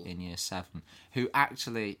in year 7, who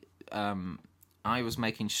actually I was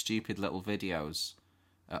making stupid little videos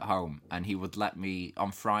at home, and he would let me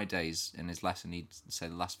on Fridays in his lesson. He'd say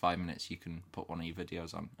the last 5 minutes you can put one of your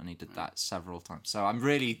videos on, and he did that several times. So I'm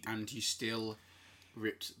really and you still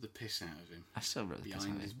ripped the piss out of him. I still ripped the piss out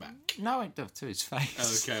behind of his him. back. No, I don't, to his face.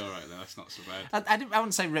 Oh, okay, all right, then that's not so bad. I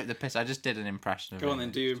wouldn't say rip the piss. I just did an impression of him. Go on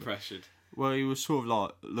then, do your impression. Well, he was sort of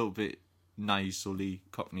like a little bit nasally,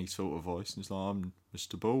 cockney sort of voice. And it's like, "I'm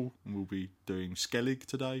Mr. Ball, and we'll be doing Skellig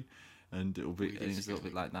today," and it's a little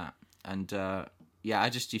bit like that. And I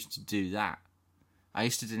just used to do that. I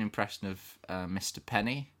used to do an impression of Mr.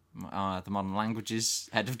 Penny, the Modern Languages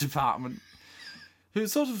head of department, who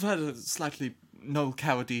sort of had a slightly Noel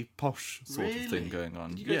Cowardy posh sort of thing going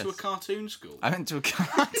on. Did you go to a cartoon school? I went to a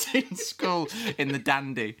cartoon school in the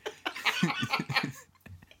Dandy.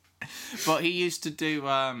 But he used to do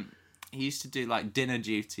like dinner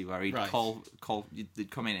duty where he'd they'd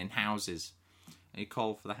come in houses, and he'd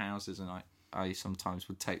call for the houses, and I sometimes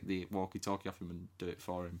would take the walkie-talkie off him and do it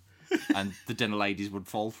for him, and the dinner ladies would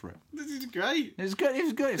fall for it. This is great. It was good.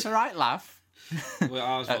 It's a right laugh. Well,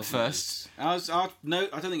 ours At wasn't first. I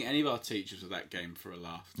don't think any of our teachers were that game for a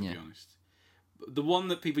laugh, to be honest. The one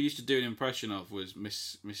that people used to do an impression of was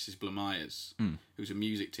Mrs. Blamires, who was a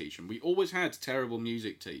music teacher. And we always had terrible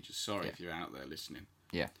music teachers. Sorry if you're out there listening.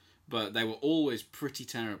 Yeah. But they were always pretty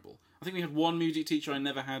terrible. I think we had one music teacher I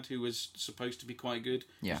never had who was supposed to be quite good.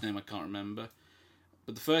 Yeah. Whose name I can't remember.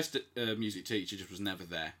 But the first music teacher just was never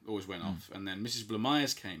there. Always went off. And then Mrs.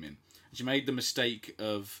 Blamires came in. And she made the mistake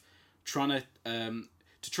of trying to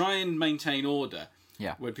try and maintain order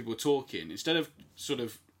when people were talking. Instead of sort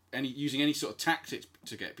of using any sort of tactics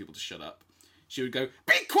to get people to shut up, she would go,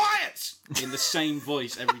 "Be quiet!" in the same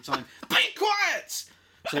voice every time. "Be quiet!"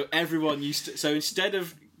 So everyone used to... So instead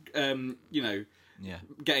of,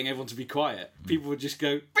 getting everyone to be quiet, people would just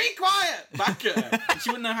go, "Be quiet!" back at her. And she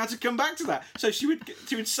wouldn't know how to come back to that. So she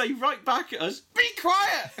would say right back at us, "Be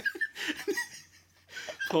quiet!"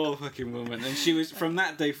 Poor fucking woman. And she was, from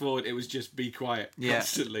that day forward, it was just be quiet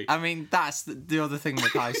constantly. I mean, that's the other thing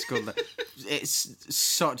with high school. That it's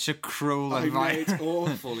such a cruel I know, environment. it's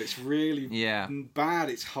awful. It's really bad.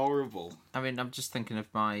 It's horrible. I mean, I'm just thinking of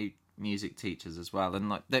my music teachers as well, and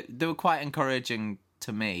like they were quite encouraging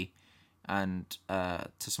to me and to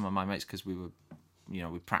some of my mates because we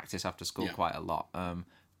practice after school quite a lot.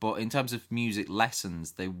 But in terms of music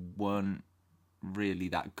lessons, they weren't really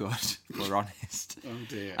that good, if we're honest. Oh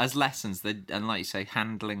dear. As lessons, and like you say,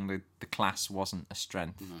 handling the class wasn't a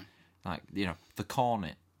strength. No. Like, the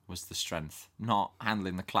cornet was the strength, not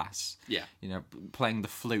handling the class. Yeah. Playing the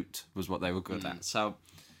flute was what they were good at. So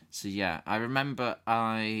yeah, I remember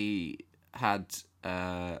I had...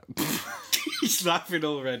 He's laughing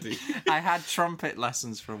already. I had trumpet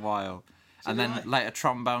lessons for a while, and then later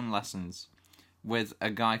trombone lessons with a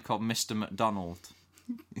guy called Mr. McDonald,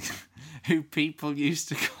 who people used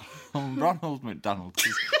to call Ronald McDonald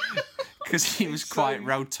because he was quite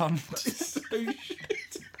rotund. So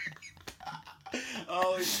shit.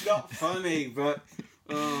 Oh, it's not funny, but...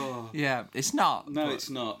 Oh. Yeah, it's not. No, it's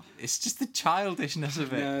not. It's just the childishness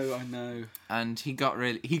of it. No, I know. And he got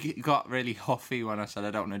really huffy when I said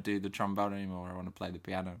I don't want to do the trombone anymore. I want to play the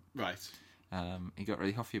piano. Right. He got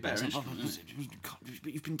really huffy about it. Better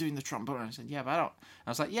But you've been doing the trombone. And I said, yeah, but I don't. I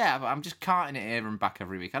was like, yeah, but I'm just carting it here and back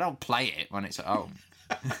every week. I don't play it when it's at home.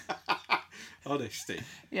 Honesty.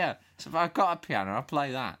 Yeah, so if I've got a piano, I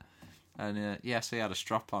play that. And so he had a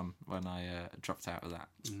strop on when I dropped out of that.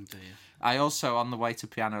 Oh dear. I also, on the way to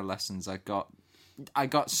piano lessons, I got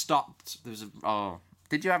stopped. There was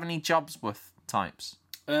did you have any Jobsworth types?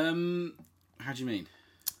 How do you mean?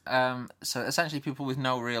 So essentially, people with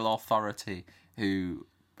no real authority who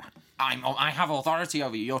I have authority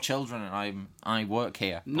over your children, and I work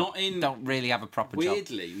here. Don't really have a proper job.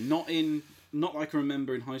 Weirdly, not like I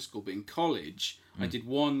remember in high school, but in college, I did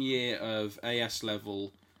 1 year of AS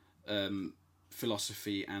level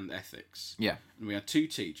philosophy and ethics. Yeah. And we had 2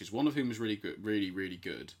 teachers, one of whom was really good, really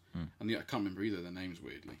good, and I can't remember either of their names,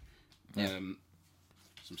 weirdly. Yeah.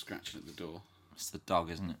 Some scratching at the door. It's the dog,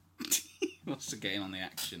 isn't it? Wants to get in on the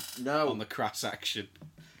action. No. On the crass action.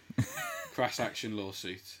 Crass action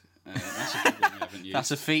lawsuit. That's a good one we haven't used.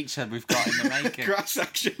 That's a feature we've got in the making. Crass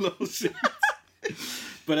action lawsuit.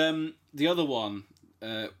 But the other one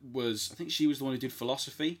was, I think she was the one who did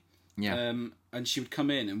philosophy. Yeah. And she would come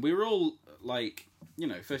in, and we were all like,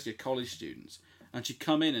 first year college students, and she'd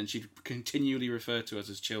come in and she'd continually refer to us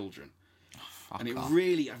as children. And I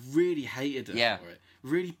really hated her for it.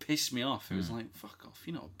 Really pissed me off. It was like, fuck off,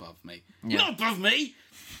 you're not above me. Yeah. You're not above me!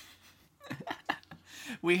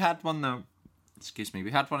 We had one, though. Excuse me. We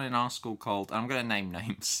had one in our school called... I'm going to name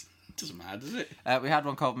names. Doesn't matter, does it? We had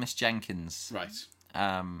one called Miss Jenkins. Right.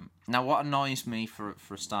 Now, what annoys me for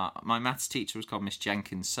a start... My maths teacher was called Miss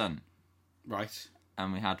Jenkinson. Right.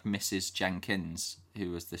 And we had Mrs. Jenkins, who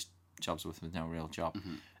was this Jobsworth with no real job.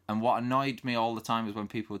 Mm-hmm. And what annoyed me all the time was when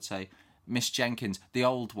people would say, Miss Jenkins, the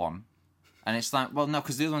old one. And it's like, well, no,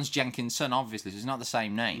 because the other one's Jenkinson, obviously. So it's not the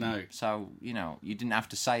same name. No. So, you didn't have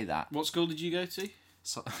to say that. What school did you go to?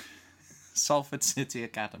 Salford City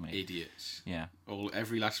Academy. Idiots. Yeah.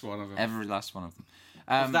 Every last one of them. Every last one of them.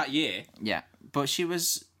 Of that year? Yeah. But she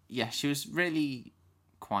was really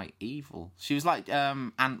quite evil. She was like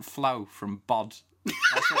Aunt Flo from Bod.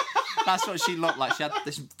 That's what she looked like. She had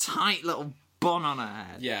this tight little bun on her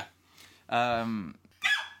head. Yeah.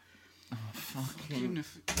 Fucking...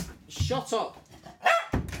 Shut up!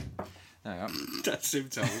 There you go. That's him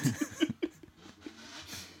told.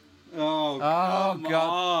 Oh, come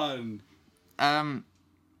God. on.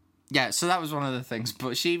 Yeah, so that was one of the things.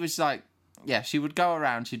 But she was like, she would go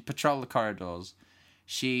around, she'd patrol the corridors.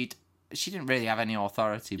 She didn't really have any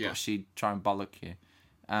authority, but she'd try and bollock you.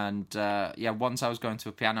 And, once I was going to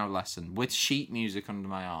a piano lesson with sheet music under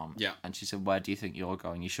my arm. Yeah. And she said, where do you think you're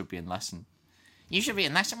going? You should be in lesson. You should be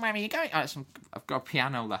in lesson? Where are you going? I've got a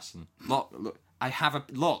piano lesson. Look,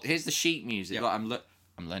 here's the sheet music. Yeah. Look,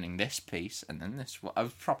 I'm learning this piece and then this. I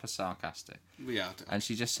was proper sarcastic. Yeah. And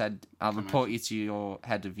she just said, I'll report you to your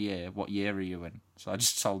head of year. What year are you in? So I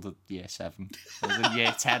just told her year 7. I was in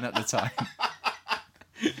year 10 at the time.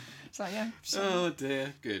 So, yeah. Oh,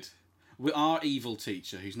 dear. Good. Our evil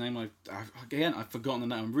teacher, whose name I've forgotten the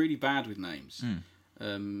name. I'm really bad with names.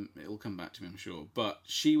 It'll come back to me, I'm sure. But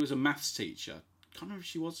she was a maths teacher. Can't remember if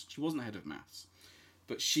she was. She wasn't head of maths.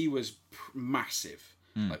 But she was massive.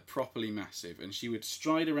 Like, properly massive. And she would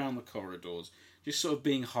stride around the corridors, just sort of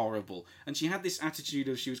being horrible. And she had this attitude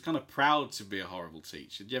of she was kind of proud to be a horrible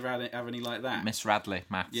teacher. Did you ever have any like that? Miss Radley,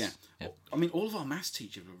 maths. Yeah. I mean, all of our maths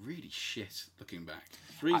teachers were really shit looking back.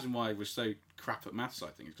 The reason why I was so crap at maths, I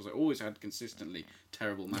think, is because I always had consistently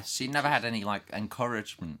terrible maths. She never had any like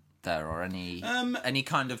encouragement there or any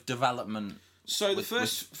kind of development. So the I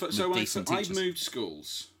teachers. moved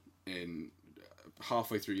schools in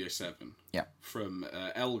halfway through year 7. Yeah. From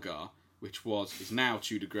Elgar, which is now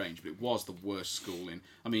Tudor Grange, but it was the worst school in.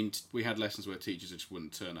 I mean, we had lessons where teachers just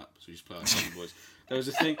wouldn't turn up, so you just play our Tiny Boys. There was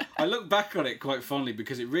a thing. I look back on it quite fondly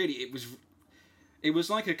because it was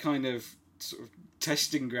like a kind of sort of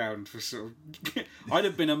testing ground for sort of. I'd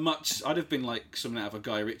have been like something out of a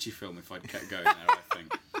Guy Ritchie film if I'd kept going there. I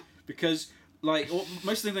think because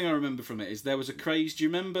most of the thing I remember from it is there was a craze. Do you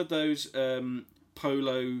remember those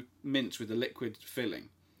Polo mints with the liquid filling?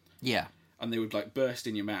 Yeah. And they would like burst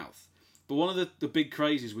in your mouth. But one of the big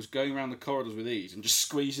crazes was going around the corridors with these and just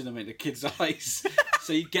squeezing them into kids' eyes.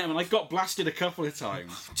 So you get them, and I got blasted a couple of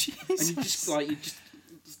times. Jesus. And you just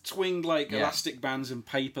twinged elastic bands and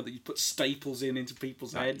paper that you put staples into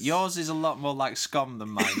people's heads. Yours is a lot more like scum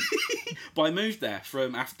than mine. But I moved there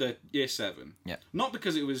from after year 7. Yeah. Not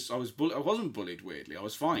because I wasn't bullied weirdly. I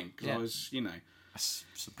was fine because I was, That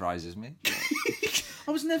surprises me.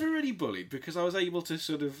 I was never really bullied because I was able to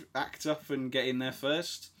sort of act up and get in there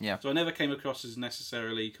first. Yeah. So I never came across as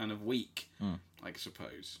necessarily kind of weak, I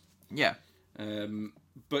suppose. Yeah.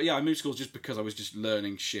 But yeah, I moved schools just because I was just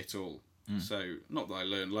learning shit all. So, not that I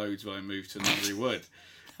learned loads when I moved to Nunnery Wood.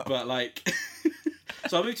 But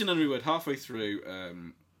so I moved to Nunnery Wood halfway through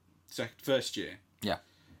first year. Yeah.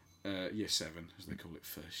 Year 7, as they call it,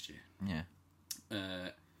 first year. Yeah.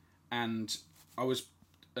 And I was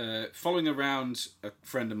following around a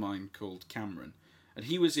friend of mine called Cameron, and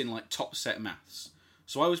he was in top set maths.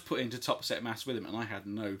 So I was put into top set maths with him, and I had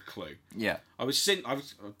no clue. Yeah. I was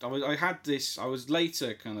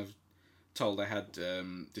later kind of told I had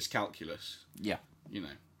dyscalculus. Yeah.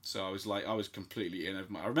 So I was completely in over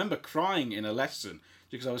my. I remember crying in a lesson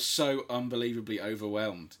because I was so unbelievably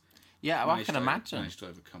overwhelmed. Yeah, I can imagine. Managed to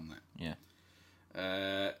overcome that.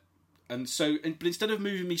 Yeah. But instead of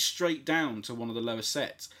moving me straight down to one of the lower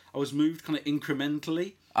sets, I was moved kind of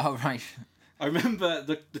incrementally. Oh, right. I remember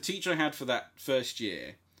the teacher I had for that first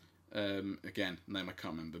year, again, name I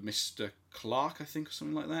can't remember, Mr. Clark, I think, or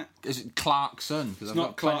something like that. Is it Clarkson? Because I've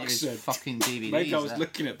not got plenty of Clarkson. his fucking DVDs. Maybe I was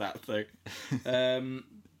looking at that thing.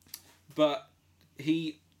 But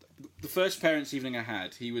the first parents' evening I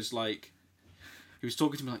had, he was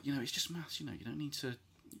talking to me it's just maths, you don't need to,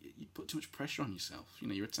 you put too much pressure on yourself.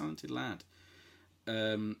 You're a talented lad.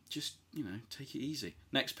 Just, take it easy.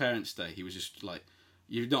 Next Parents' Day, he was just like,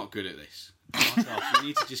 you're not good at this. Fuck off. You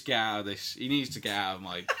need to just get out of this. He needs to get out of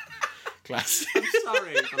my class. I'm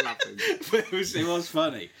sorry for laughing. But it was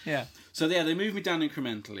funny. Yeah. So yeah, they moved me down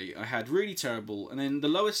incrementally. I had really terrible, and then the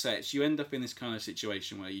lower sets, you end up in this kind of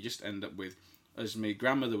situation where you just end up with, as my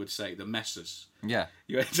grandmother would say, the messers. Yeah.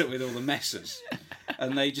 You end up with all the messers,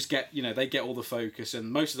 and they just get, they get all the focus,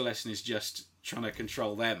 and most of the lesson is just trying to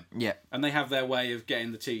control them. Yeah. And they have their way of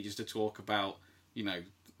getting the teachers to talk about,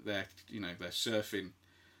 their surfing.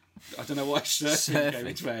 I don't know why surfing came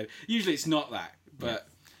into my head. Usually it's not that, but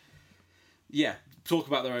yeah, talk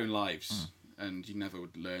about their own lives. And you never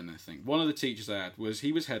would learn anything. One of the teachers I had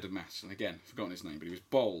he was head of maths, and again, I've forgotten his name, but he was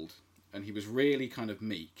bald, and he was really kind of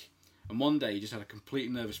meek. And one day he just had a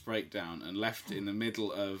complete nervous breakdown and left in the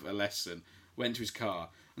middle of a lesson, went to his car,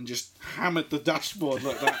 and just hammered the dashboard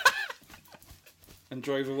like that. And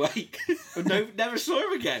drove away. Never saw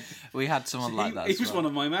him again. We had someone like that. He was one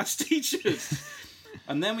of my maths teachers.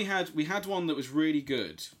 And then we had one that was really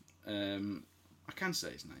good. I can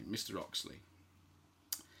say his name, Mr. Oxley.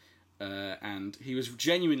 And he was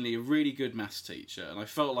genuinely a really good maths teacher, and I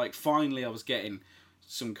felt like finally I was getting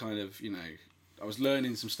some kind of, I was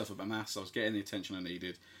learning some stuff about maths, I was getting the attention I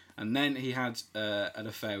needed, and then he had an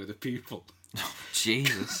affair with a pupil. Oh,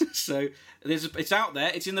 Jesus. So it's out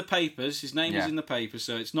there, it's in the papers, his name is in the papers,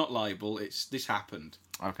 so it's not libel, this happened.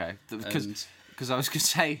 Okay, because I was going to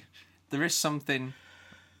say, there is something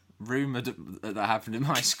rumoured that happened in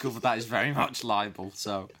my school, but that is very much libel,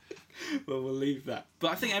 so... Well, we'll leave that.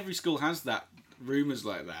 But I think every school has that, rumours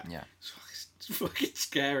like that. Yeah. It's fucking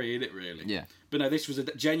scary, isn't it, really? Yeah. But no, this was a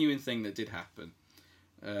genuine thing that did happen.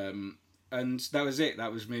 And that was it.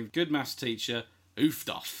 That was me. Good maths teacher, oofed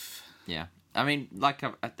off. Yeah. I mean, like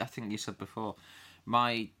I think you said before,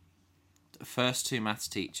 my first 2 maths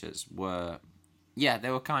teachers were... Yeah, they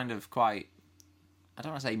were kind of quite... I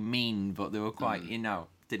don't want to say mean, but they were quite,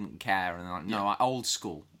 didn't care. And they're like, no, old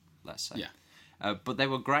school, let's say. Yeah. But they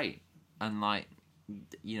were great. And,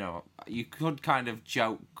 you know, you could kind of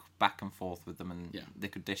joke back and forth with them, and Yeah. they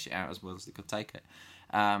could dish it out as well as they could take it.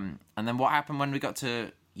 And then what happened when we got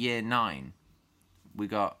to year 9? We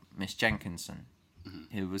got Miss Jenkinson,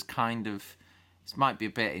 who was kind of, this might be a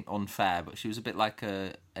bit unfair, but she was a bit like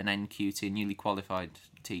an NQT, newly qualified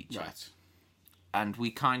teacher. Right. And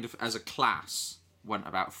we kind of, as a class, went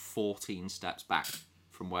about 14 steps back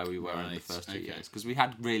from where we were in the Right, first 2 okay. years, because we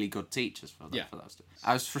had really good teachers for that. Yeah. For those.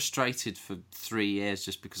 I was frustrated for 3 years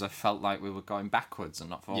just because I felt like we were going backwards and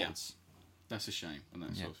not forwards. That's a shame when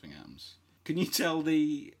that sort of thing happens. Can you tell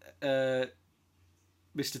the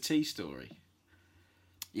Mr. T story?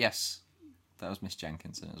 Yes, that was Miss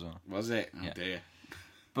Jenkinson as well. Was it? Oh Yeah. dear.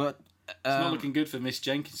 But It's not looking good for Miss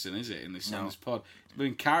Jenkinson, is it, in this, on this pod? It's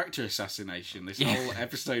been character assassination, this whole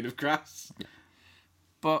episode of Crass.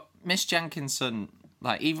 But Miss Jenkinson,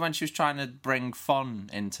 like, even when she was trying to bring fun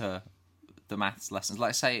into the maths lessons,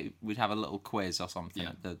 like, say we'd have a little quiz or something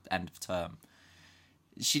at the end of term,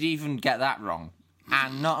 she'd even get that wrong.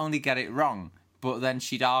 And not only get it wrong, but then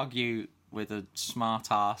she'd argue with a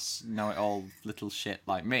smart-ass, know-it-all little shit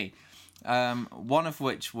like me. One of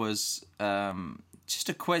which was just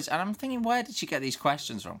a quiz. And I'm thinking, where did she get these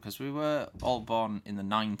questions from? Because we were all born in the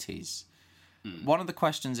 90s. One of the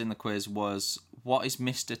questions in the quiz was, what is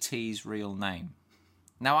Mr. T's real name?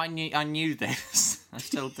 Now, I knew this. I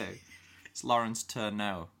still do. It's Lawrence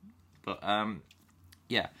Turneau. But,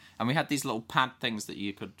 yeah. And we had these little pad things that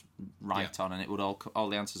you could write on, and it would all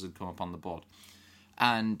the answers would come up on the board.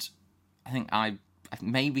 And I think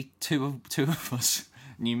maybe two of us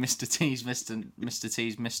knew Mr. T's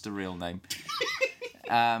Mr. real name.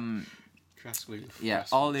 Crass wheel. Yeah,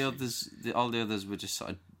 all the others were just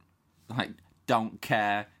sort of like, don't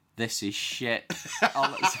care, this is shit. All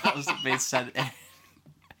that was being said.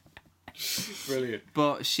 Brilliant.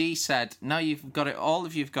 But she said, no, you've got it, all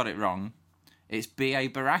of you've got it wrong. It's B.A.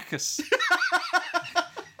 Baracus.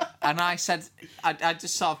 And I said, I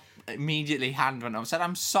just sort of immediately hand went up and said,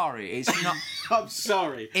 I'm sorry, it's not. I'm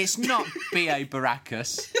sorry. It's not B.A.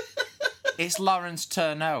 Baracus. It's Lawrence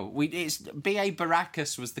Turneau. It's B.A.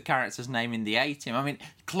 Baracus was the character's name in the A-Team. I mean,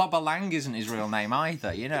 Clobber Lang isn't his real name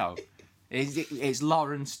either, you know. It's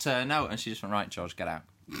Lawrence Turneau. And she just went, right, George, get out.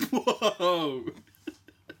 Whoa.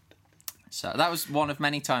 So that was one of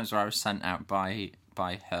many times where I was sent out by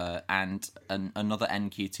her and another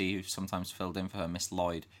NQT who sometimes filled in for her, Miss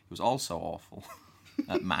Lloyd, who was also awful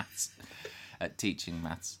at maths, at teaching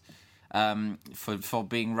maths, for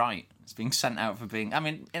being right. It's being sent out for being, I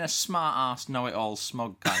mean, in a smart-ass, know-it-all,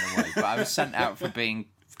 smug kind of way, but I was sent out for being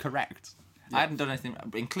correct. Yeah. I hadn't done anything,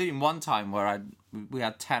 including one time where we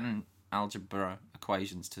had 10 algebra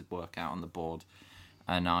equations to work out on the board,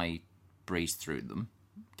 and I breezed through them.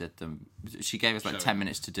 Did them. She gave us like 10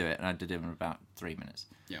 minutes to do it, and I did it in about 3 minutes.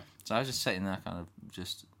 Yeah. So I was just sitting there, kind of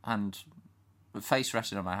just face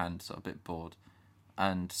resting on my hand, sort of a bit bored,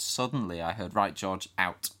 and suddenly I heard, "Right, George,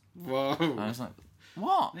 out." Whoa. And I was like,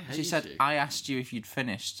 "What?" They She hate said, you. "I asked you if you'd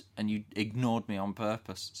finished, and you ignored me on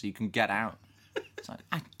purpose, so you can get out." It's like,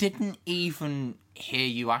 I didn't even hear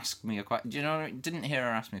you ask me a question. Do you know? Didn't hear her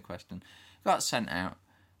ask me a question. Got sent out,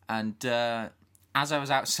 and as I was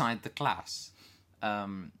outside the class.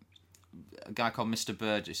 A guy called Mr.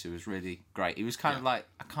 Burgess, who was really great. He was kind of like,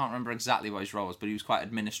 I can't remember exactly what his role was, but he was quite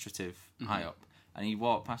administrative, high up. And he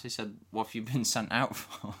walked past, he said, "What have you been sent out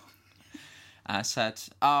for?" And I said,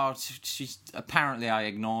 "Oh, apparently I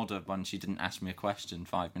ignored her when she didn't ask me a question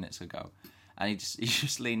 5 minutes ago." And he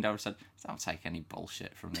just leaned over and said, "Don't take any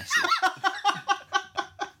bullshit from this."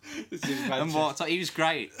 And walked. He was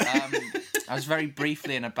great. I was very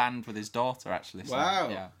briefly in a band with his daughter, actually. So, Wow.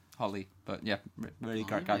 Yeah. Holly, but yeah, really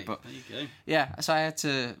great guy. But there you go. yeah, so I had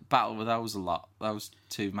to battle with those a lot. Those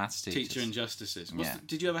two maths teachers. Teacher injustices. Yeah.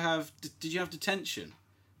 Did you ever have? Did you have detention?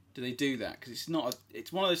 Do they do that? Because it's not.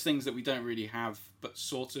 It's one of those things that we don't really have, but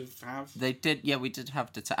sort of have. They did. Yeah, we did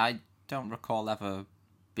have I don't recall ever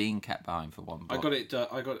being kept behind for one. But... I got it.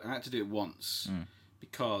 I had to do it once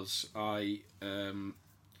because I.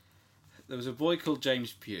 There was a boy called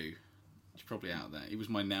James Pugh. He's probably out there. He was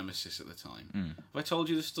my nemesis at the time. Have I told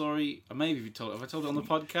you the story? Or maybe have I told it on the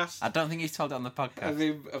podcast? I don't think you told it on the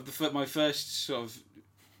podcast. My first sort of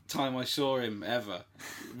time I saw him ever,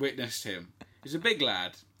 witnessed him. He's a big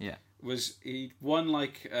lad. Yeah. He'd won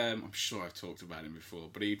like I'm sure I've talked about him before,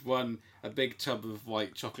 but he'd won a big tub of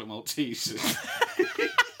white chocolate Maltesers.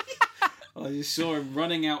 I just saw him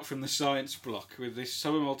running out from the science block with this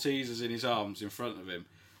tub of Maltesers in his arms in front of him,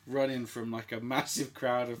 running from like a massive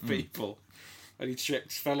crowd of people, and he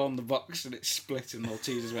tripped, fell on the box, and it split, and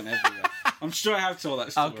Maltesers went everywhere. I'm sure I have told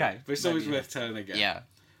that story, Okay, but it's always worth telling again. Yeah.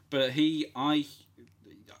 But I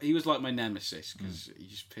he was like my nemesis because he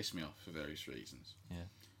just pissed me off for various reasons. Yeah.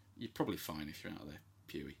 You're probably fine if you're out there,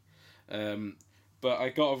 Pewey. But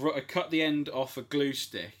I cut the end off a glue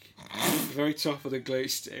stick, the very top of the glue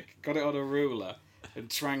stick, got it on a ruler, and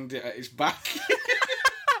twanged it at his back.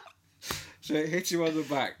 So it hit him on the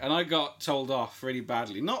back, and I got told off really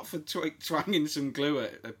badly. Not for twanging some glue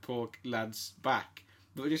at a poor lad's back,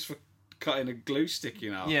 but just for cutting a glue stick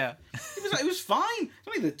in half. Yeah. It was fine. It's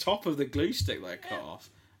only the top of the glue stick that I cut off,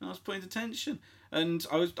 and I was put in detention. And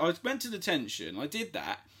I was went to detention. I did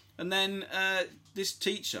that, and then this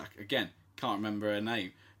teacher, again, can't remember her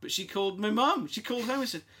name, but she called my mum. She called home and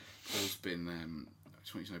said, "Paul's been. I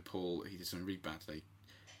just want you to know, Paul. He did something really bad today.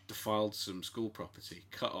 Defiled some school property.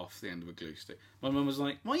 Cut off the end of a glue stick." My mum was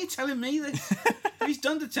like, "Why are you telling me this? If he's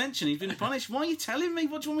done detention. He's been punished. Why are you telling me?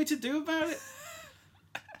 What do you want me to do about it?"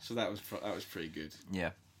 So that was pretty good.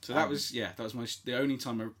 Yeah. So that was the only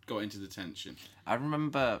time I got into detention. I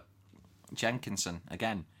remember Jenkinson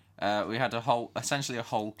again. We had essentially a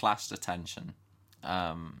whole class detention.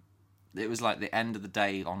 It was like the end of the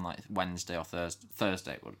day on like Wednesday or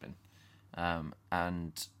Thursday it would have been,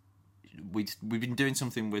 and we've been doing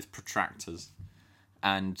something with protractors,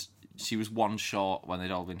 and she was one short when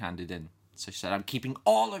they'd all been handed in. So she said, "I'm keeping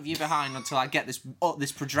all of you behind until I get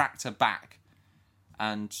this protractor back,"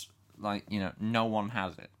 and like no one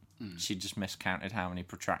had it. She just miscounted how many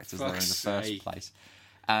protractors there were in the first place,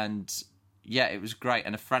 and yeah, it was great.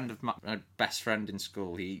 And a friend of my best friend in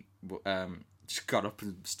school, he just got up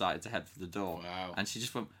and started to head for the door. Wow. And she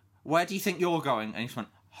just went, "Where do you think you're going?" And he just went,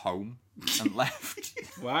 "Home," and left.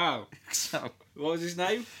 Wow. So What was his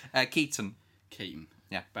name? Keaton. Keaton.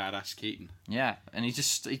 Yeah. Badass Keaton. Yeah, and he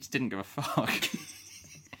just didn't give a fuck.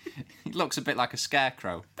 He looks a bit like a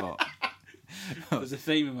scarecrow, but There's a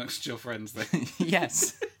theme amongst your friends there.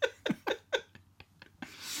 yes.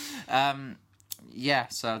 Yeah,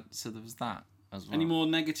 so there was that as well. Any more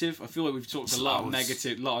negative? I feel like we've talked a lot of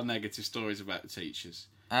Loads. negative stories about the teachers.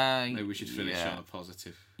 Uh, Maybe we should finish yeah. on a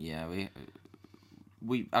positive. Yeah,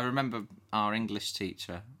 I remember our English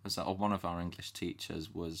teacher or one of our English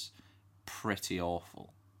teachers was pretty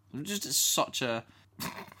awful. Just such a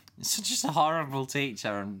horrible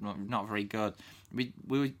teacher and not very good. We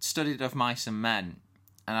studied of Mice and Men,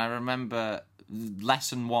 and I remember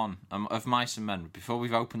lesson 1 of Mice and Men. Before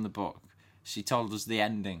we've opened the book, she told us the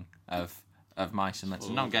ending of Mice and Men.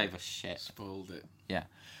 So no one gave a shit. Spoiled it. Yeah.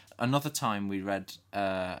 Another time we read,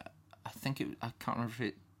 I can't remember if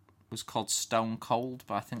it was called Stone Cold,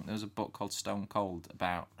 but I think there was a book called Stone Cold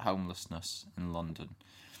about homelessness in London.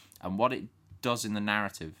 And what it does in the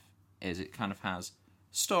narrative is it kind of has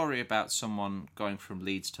a story about someone going from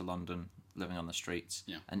Leeds to London, living on the streets,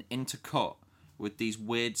 and intercut with these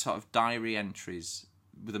weird sort of diary entries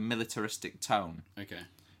with a militaristic tone. Okay.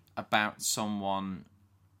 About someone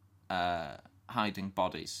hiding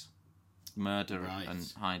bodies. Murder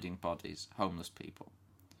and hiding bodies, homeless people.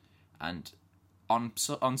 And on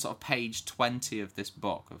sort of page 20 of this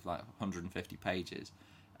book, of like 150 pages,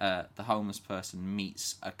 the homeless person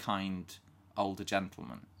meets a kind older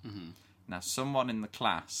gentleman. Mm-hmm. Now, someone in the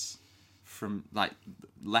class from like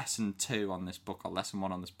lesson 2 on this book, or lesson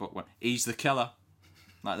 1 on this book, went, "He's the killer."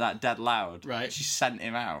 Like that, dead loud. Right. She sent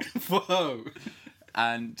him out. Whoa.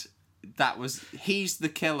 And that was "he's the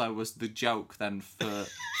killer" was the joke then for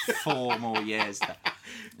 4 more years there.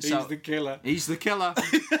 He's the killer. He's the killer.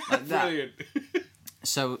 Like that. Brilliant.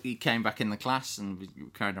 So he came back in the class and we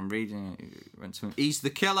carried on reading. He went to him, "He's the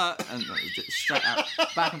killer," and straight out,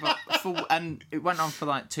 back and forth. And it went on for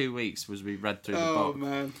like 2 weeks as we read through the book. Oh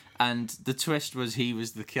man! And the twist was he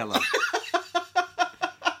was the killer.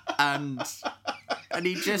 and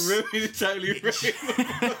he just totally ruined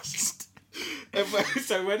the book.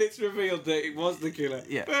 So when it's revealed that it was the killer,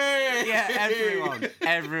 yeah,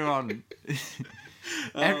 everyone.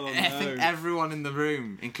 I think everyone in the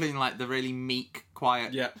room, including like the really meek,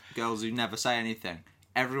 quiet girls who never say anything,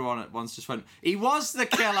 everyone at once just went, "He was the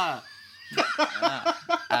killer,"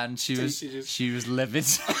 and she was livid.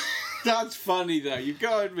 That's funny though. You've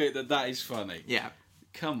got to admit that is funny. Yeah,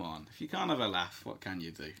 come on. If you can't have a laugh, what can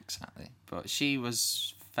you do? Exactly. But she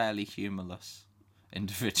was fairly humourless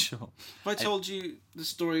individual. Have I told you the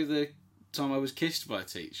story of the time I was kissed by a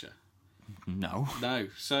teacher? No.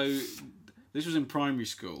 So this was in primary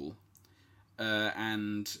school,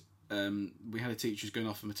 and we had a teacher who's going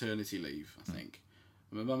off for maternity leave, I think.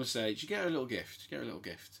 And my mum said, "You get her a little gift. Get her a little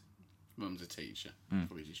gift." Mum's a teacher.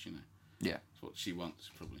 Probably just, Yeah. That's what she wants,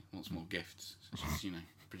 probably. Wants more gifts. So she's,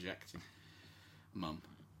 projecting. Mum.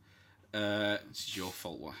 This is your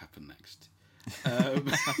fault what happened next.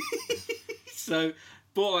 So,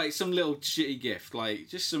 bought like some little shitty gift, like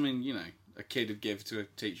just something, a kid would give to a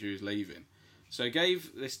teacher who's leaving. So I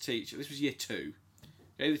gave this teacher, this was year 2,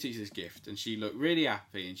 gave the teacher this gift, and she looked really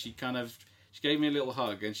happy, and she gave me a little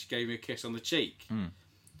hug, and she gave me a kiss on the cheek. And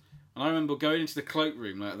I remember going into the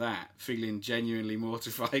cloakroom like that, feeling genuinely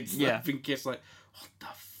mortified that I'd been kissed. Like, what the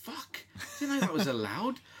fuck? I didn't know that was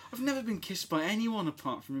allowed. I've never been kissed by anyone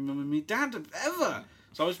apart from my mum and my dad, ever.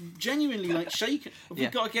 So I was genuinely like shaken. Have we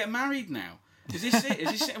got to get married now? Is this it?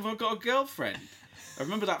 Is this it? Have I got a girlfriend? I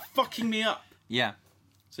remember that fucking me up. Yeah.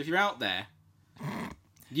 So if you're out there,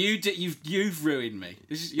 you've ruined me.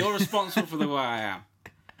 You're responsible for the way I am.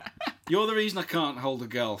 You're the reason I can't hold a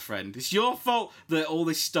girlfriend. It's your fault that all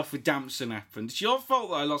this stuff with Damson happened. It's your fault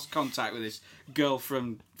that I lost contact with this girl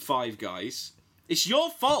from Five Guys. It's your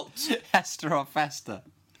fault. Hester or Fester.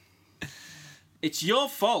 It's your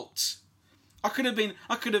fault. I could have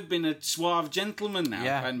been a suave gentleman now if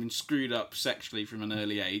I hadn't been screwed up sexually from an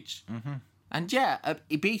early age. Mm-hmm. And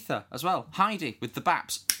Ibiza as well. Heidi with the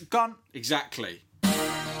Baps. Gone. Exactly.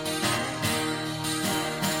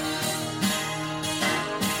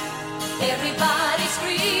 Everybody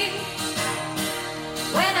screamed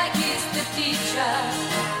when I kissed the teacher,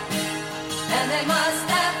 and they must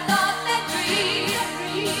have thought that dream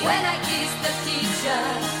when I kissed the teacher.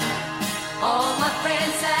 All my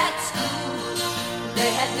friends at school,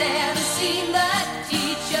 they had never seen the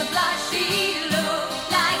teacher blush. She looked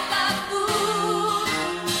like a fool,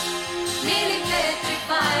 nearly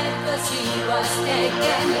petrified, 'cause he was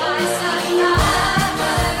taken by surprise.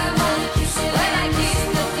 When I kissed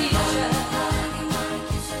the teacher,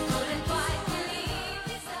 couldn't quite believe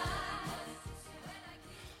his eyes.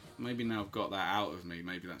 Maybe now I've got that out of me.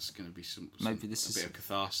 Maybe that's going to be a bit of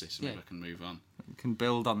catharsis. Maybe I can move on. We can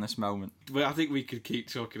build on this moment. Well, I think we could keep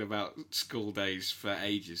talking about school days for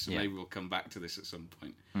ages, so maybe we'll come back to this at some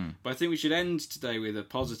point. But I think we should end today with a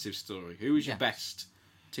positive story. Who was your best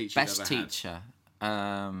teacher you've ever had? Best teacher?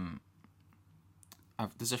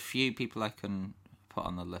 There's a few people I can put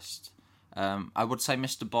on the list. I would say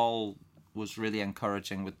Mr. Ball was really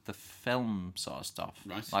encouraging with the film sort of stuff.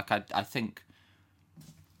 Right. Like, I think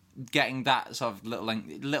getting that sort of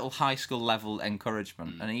little high school level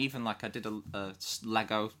encouragement, and even like I did a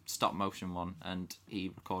Lego stop motion one, and he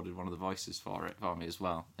recorded one of the voices for me as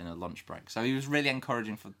well in a lunch break. So he was really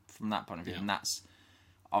encouraging from that point of view, and that's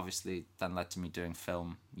obviously then led to me doing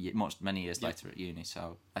film many years later at uni.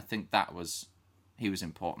 So I think he was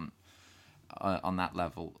important on that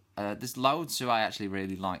level. There's loads who I actually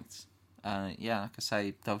really liked. Like I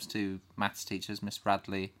say, those two maths teachers, Miss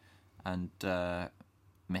Bradley and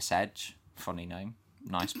Miss Edge, funny name,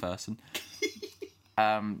 nice person.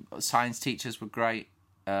 Science teachers were great.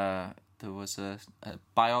 There was a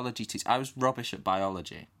biology teacher. I was rubbish at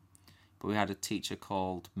biology, but we had a teacher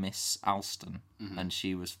called Miss Alston, and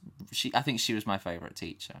I think she was my favourite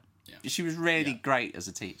teacher. Yeah. She was really great as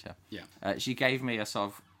a teacher. Yeah. She gave me a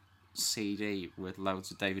sort of CD with loads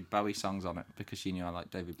of David Bowie songs on it because she knew I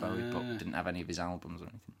liked David Bowie, but didn't have any of his albums or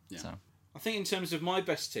anything. Yeah. So I think in terms of my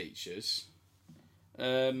best teachers,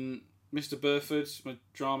 Mr. Burford, my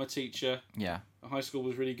drama teacher, at high school,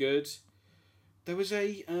 was really good. There was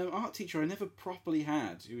a art teacher I never properly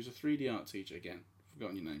had, who was a 3D art teacher. Again,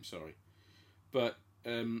 forgotten your name, sorry. But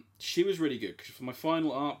she was really good, because for my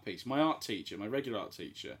final art piece, my art teacher, my regular art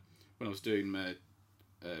teacher, when I was doing my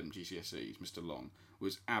GCSEs, Mr. Long,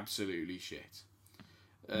 was absolutely shit.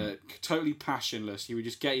 Totally passionless. He would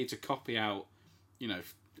just get you to copy out,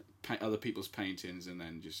 other people's paintings and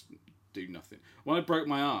then just do nothing. When I broke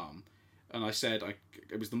my arm, and I said,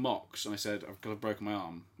 it was the mocks, and I said, I've broken my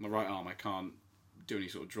arm, my right arm, I can't do any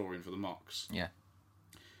sort of drawing for the mocks. Yeah.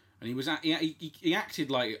 And he acted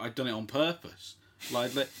like I'd done it on purpose.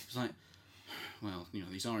 Like, it was like, well,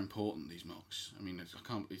 these are important, these mocks. I mean,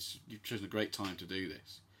 you've chosen a great time to do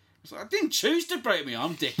this. It's like, I didn't choose to break my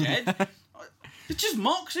arm, dickhead. It's just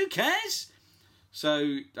mocks, who cares?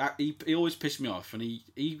 So he always pissed me off, and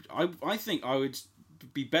I think I would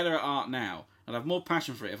be better at art now and have more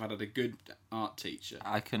passion for it if I had a good art teacher.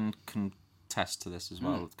 I can contest to this as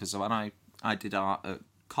well, because when I did art at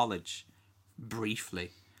college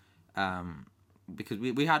briefly, because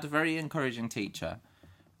we had a very encouraging teacher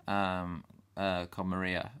called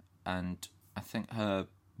Maria, and I think her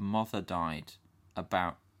mother died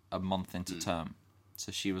about a month into term,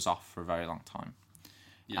 so she was off for a very long time.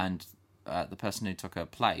 And the person who took her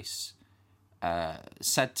place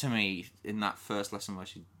said to me in that first lesson where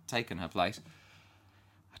she'd taken her place,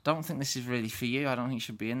 I don't think this is really for you. I don't think you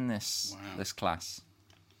should be in this class.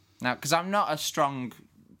 Now, because I'm not a strong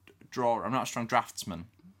drawer, I'm not a strong draftsman.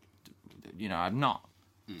 I'm not.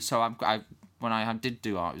 So when I did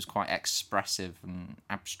do art, it was quite expressive and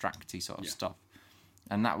abstract-y sort of stuff.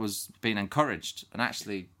 and that was being encouraged. And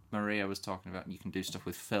actually, Maria was talking about you can do stuff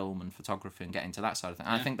with film and photography and get into that side of things.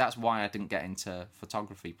 And I think that's why I didn't get into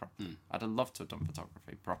photography properly. I'd have loved to have done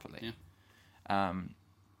photography properly. Yeah.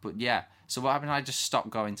 But yeah, so what happened? I just stopped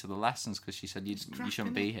going to the lessons because she said you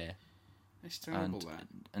shouldn't be here. It's terrible, that.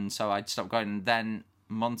 And so I'd stopped going. And then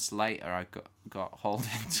months later, I got hauled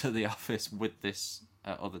into the office with this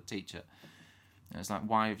other teacher. And it's like,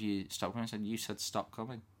 why have you stopped coming? I said, you said stop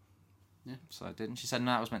coming. Yeah. So I didn't. She said,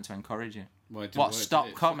 no, I was meant to encourage you. Well, it didn't What? work, Stop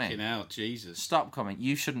did it? coming. Fucking hell, Jesus. Stop coming.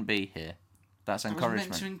 You shouldn't be here. That's I was encouragement.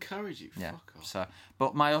 meant to encourage you. Yeah. Fuck off. So,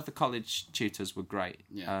 but my other college tutors were great.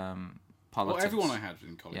 Yeah. Politics. Well, everyone I had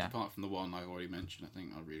in college, Yeah. apart from the one I already mentioned, I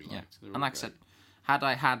think I really Yeah. liked. They were And like all I said, great. had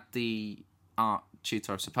I had the art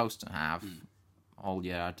tutor I was supposed to have all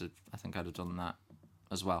year, I think I'd have done that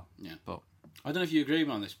as well. Yeah. But I don't know if you agree with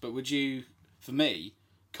me on this, but would you? For me,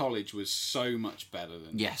 college was so much better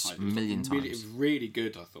than Yes, high school. It was million really, times. It was really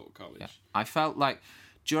good. I thought college. yeah, I felt like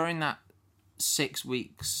during that 6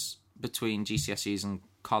 weeks between GCSEs and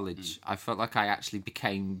college, I felt like I actually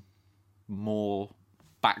became more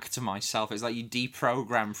back to myself. It's like you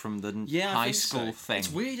deprogram from the Yeah, I high think school so. thing.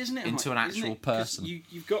 It's weird, isn't it? into an Isn't actual it? 'Cause person.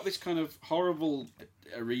 You've got this kind of horrible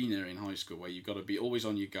arena in high school where you've got to be always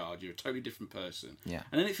on your guard. You're a totally different person. Yeah.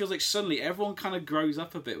 And then it feels like suddenly everyone kind of grows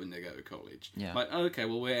up a bit when they go to college. Yeah. Like, okay,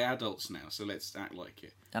 well, we're adults now, so let's act like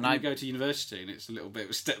it. And then I you go to university and it's a little bit of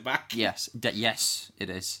a step back. Yes, yes, it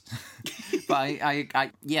is. But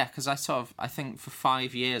I yeah, because I think for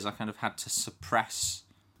 5 years I kind of had to suppress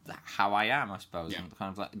how I am, I suppose, Yeah. and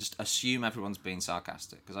kind of like just assume everyone's being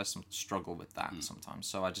sarcastic because I struggle with that sometimes.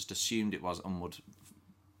 So I just assumed it was and would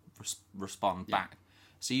respond back.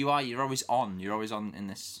 So you're always on. You're always on in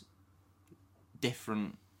this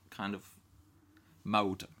different kind of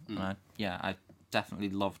mode. And I definitely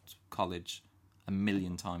loved college a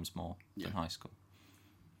million times more than high school.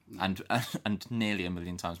 And nearly a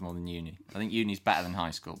million times more than uni. I think uni's better than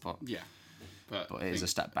high school, but Yeah. But it is I a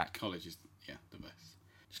step back. College is, the best.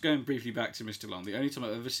 Just going briefly back to Mr. Long, the only time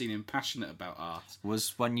I've ever seen him passionate about art.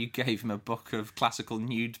 Was when you gave him a book of classical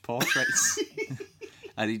nude portraits.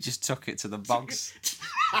 And he just took it to the bogs.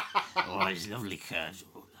 Oh, it's lovely curves.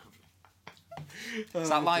 Oh, lovely. Is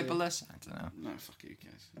that libelous? I don't know. No, fuck it, who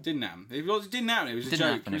cares? It didn't happen. It didn't happen. It was a Didn't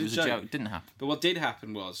joke. happen. It was a joke. It didn't happen. But what did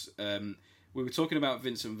happen was we were talking about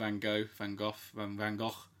Vincent Van Gogh, Van Gogh, Van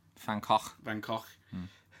Gogh.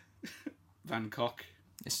 Van Gogh.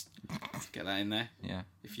 It's, Get that in there yeah.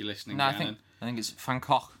 if you're listening. No, I Gannon. think it's Van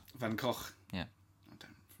Gogh. Van Gogh. Yeah. I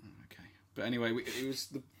don't. Okay. But anyway,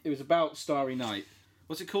 it was about Starry Night.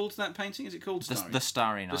 What's it called? That painting? Is it called Starry? The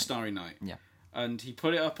Starry Night. The Starry Night. Yeah. And he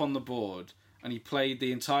put it up on the board, and he played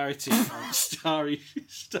the entirety of Starry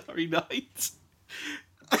Night.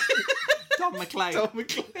 Don McLean. Tom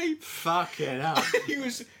McLean. Fucking hell.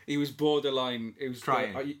 He was borderline. It was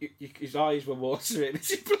Crying. His eyes were watering as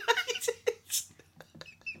he played it.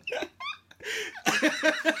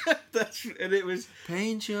 And it was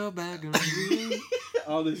Paint your bag and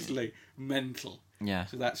honestly mental. Yeah.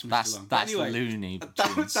 So that's Mr. That's Long. But anyway, loony.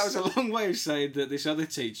 that was a long way of saying that this other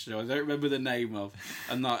teacher, I don't remember the name of,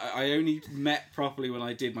 and I only met properly when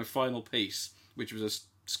I did my final piece, which was a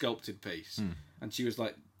sculpted piece. And she was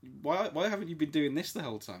like, why haven't you been doing this the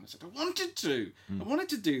whole time? I said, I wanted to. I wanted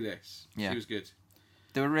to do this. Yeah. She was good.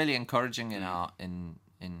 They were really encouraging in art in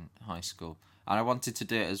high school. And I wanted to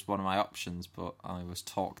do it as one of my options, but I was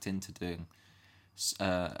talked into doing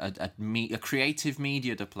a creative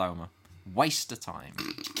media diploma. Waste of time.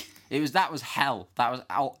 That was hell.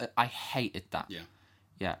 I hated that. Yeah.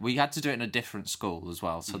 Yeah. We had to do it in a different school as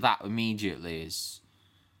well, so that immediately is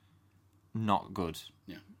not good.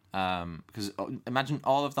 Yeah. Because imagine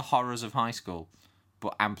all of the horrors of high school,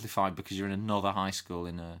 but amplified because you're in another high school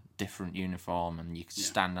in a different uniform and you could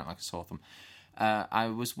stand out like a sore thumb. I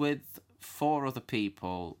was with 4 other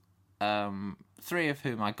people, 3 of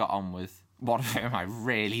whom I got on with, 1 of whom I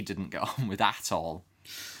really didn't get on with at all.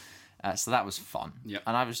 So that was fun. Yep.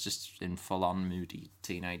 And I was just in full-on moody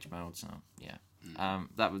teenage mode, so yeah.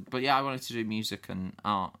 But yeah, I wanted to do music and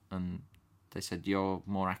art, and they said, you're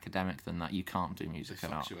more academic than that, you can't do music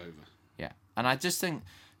and art. Fucks you over. Yeah. And I just think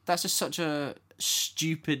that's just such a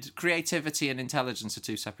stupid... Creativity and intelligence are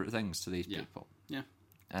 2 separate things to these people. Yeah.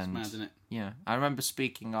 And It's mad, isn't it? yeah, I remember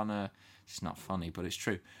speaking on a... It's not funny, but it's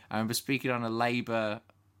true. I remember speaking on a Labour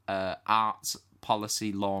arts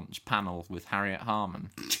policy launch panel with Harriet Harman.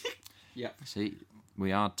 Yeah. See,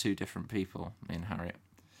 we are 2 different people, me and Harriet.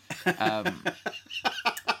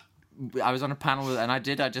 I was on a panel and I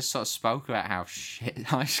just sort of spoke about how shit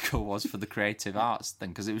high school was for the creative arts thing,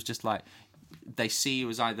 because it was just like they see you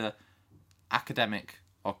as either academic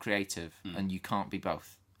or creative, and you can't be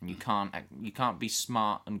both. And you can't be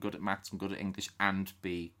smart and good at maths and good at English and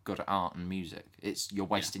be good at art and music. You're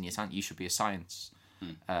wasting your time. You should be a science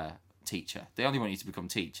teacher. They only want you to become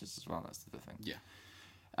teachers as well. That's the thing.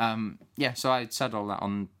 Yeah. So I said all that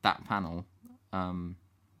on that panel.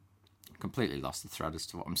 Completely lost the thread as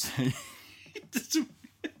to what I'm saying.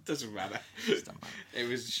 It doesn't matter. It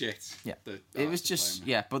was shit. Yeah, it was just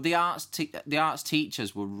But the arts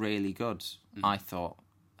teachers were really good. I thought.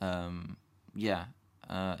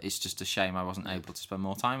 It's just a shame I wasn't able to spend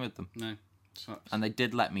more time with them. No, sucks. And they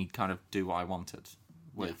did let me kind of do what I wanted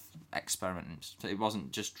with experiments. So it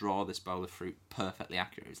wasn't just draw this bowl of fruit perfectly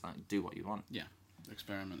accurate. It's like, do what you want. Yeah,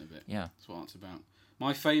 experiment a bit. Yeah. That's what it's about.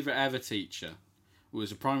 My favourite ever teacher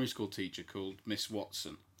was a primary school teacher called Miss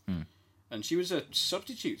Watson. And she was a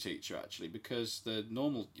substitute teacher, actually, because it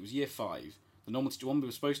was year 5. The normal one we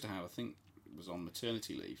were supposed to have, I think, was on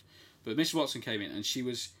maternity leave. But Miss Watson came in, and she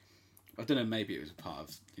was, I don't know, maybe it was a part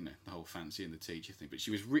of, the whole fancy and the teacher thing, but she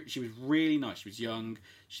was really nice. She was young.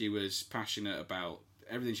 She was passionate about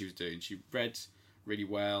everything she was doing. She read really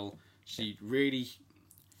well. I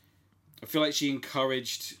feel like she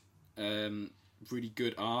encouraged really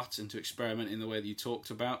good art and to experiment in the way that you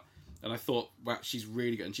talked about. And I thought, wow, she's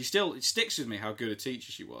really good. And it sticks with me how good a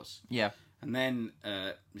teacher she was. Yeah. And then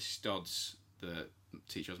Mrs. Dodds, the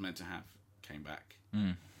teacher I was meant to have, came back.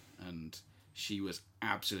 And she was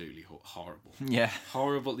absolutely horrible. Yeah.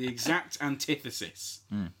 Horrible, the exact antithesis.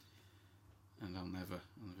 And I'll never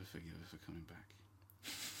forgive her for coming back.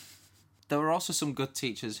 There were also some good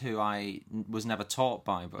teachers who I was never taught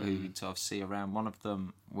by, but who you sort of see around. One of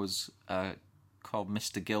them was called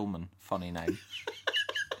Mr. Gilman. Funny name.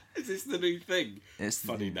 Is this the new thing? It's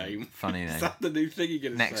funny name. Funny name. Is that the new thing you're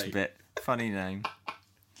going to say? Next bit. Funny name.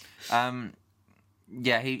 I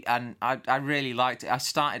really liked it. I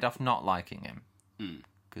started off not liking him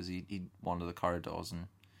because he'd wandered the corridors and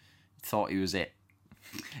thought he was it.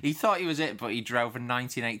 He thought he was it, but he drove a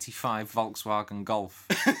 1985 Volkswagen Golf.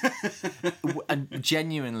 And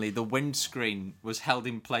genuinely, the windscreen was held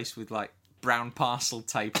in place with like brown parcel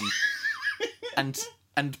tape and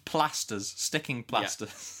plasters, sticking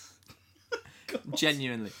plasters.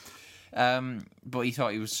 Genuinely. But he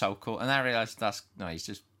thought he was so cool. And I realised he's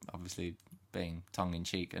just obviously being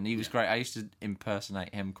tongue-in-cheek. And he was great. I used to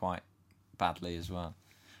impersonate him quite badly as well.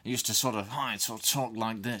 He used to sort of talk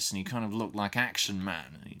like this, and he kind of looked like Action Man.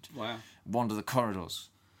 And he'd wander the corridors.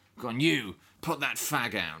 Going, you, put that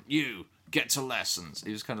fag out. You, get to lessons.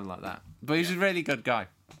 He was kind of like that. But he was a really good guy.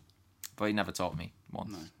 But he never taught me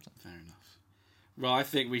once. No, fair enough. Well, I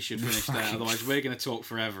think we should finish there. Otherwise, we're going to talk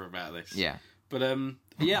forever about this. Yeah. But, I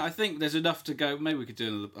think there's enough to go. Maybe we could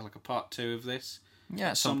do a part 2 of this.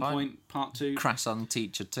 Yeah, at some point. Part 2. Crass on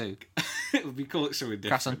Teacher 2. It would be call it something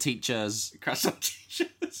different. Crass on Teachers. Crass on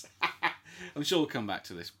Teachers. I'm sure we'll come back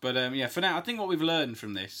to this. But, for now, I think what we've learned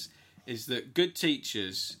from this is that good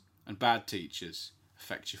teachers and bad teachers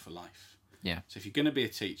affect you for life. Yeah. So if you're going to be a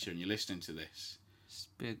teacher and you're listening to this,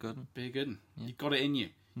 just be a good one. Be a good one. Yeah. You've got it in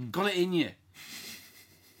you. Got it in you.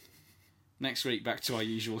 Next week, back to our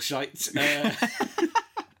usual shite.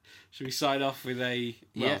 Should we sign off with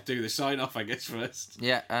do the sign off, I guess, first?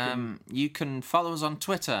 Yeah, you can follow us on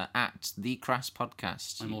Twitter at The Crass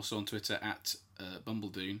Podcast. I'm also on Twitter at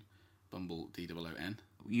Bumbledoon, Bumble D-O-O-N.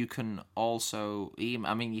 You can also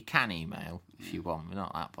email, you can email if you want, we're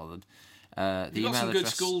not that bothered. You've got some good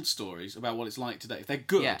school stories about what it's like today. If they're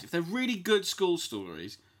good, if they're really good school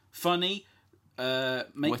stories, funny,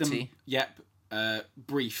 make witty. them,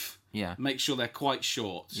 brief. Yeah. Make sure they're quite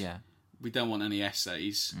short. Yeah. We don't want any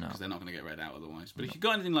essays, because No. they're not going to get read out otherwise. But if you've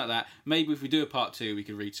got anything like that, maybe if we do a part 2, we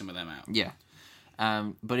could read some of them out. Yeah.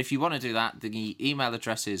 But if you want to do that, the email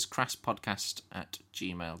address is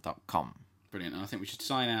crasspodcast@gmail.com. Brilliant. And I think we should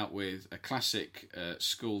sign out with a classic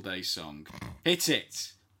school day song. Hit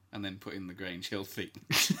it! And then put in the Grange Hill theme.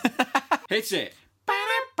 Hit it!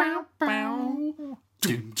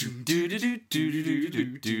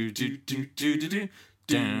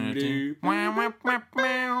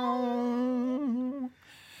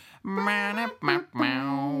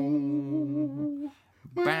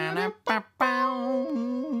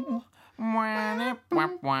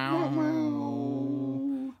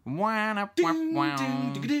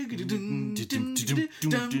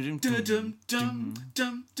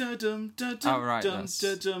 Oh, right, that's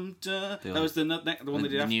that was the one they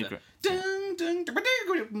did new after.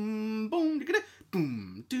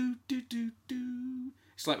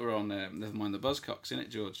 It's like we're on Never Mind the Buzzcocks, isn't it,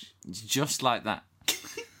 George? It's just like that.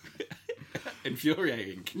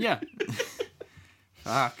 Infuriating. Yeah.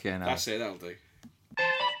 Okay, now. That's it, that'll do.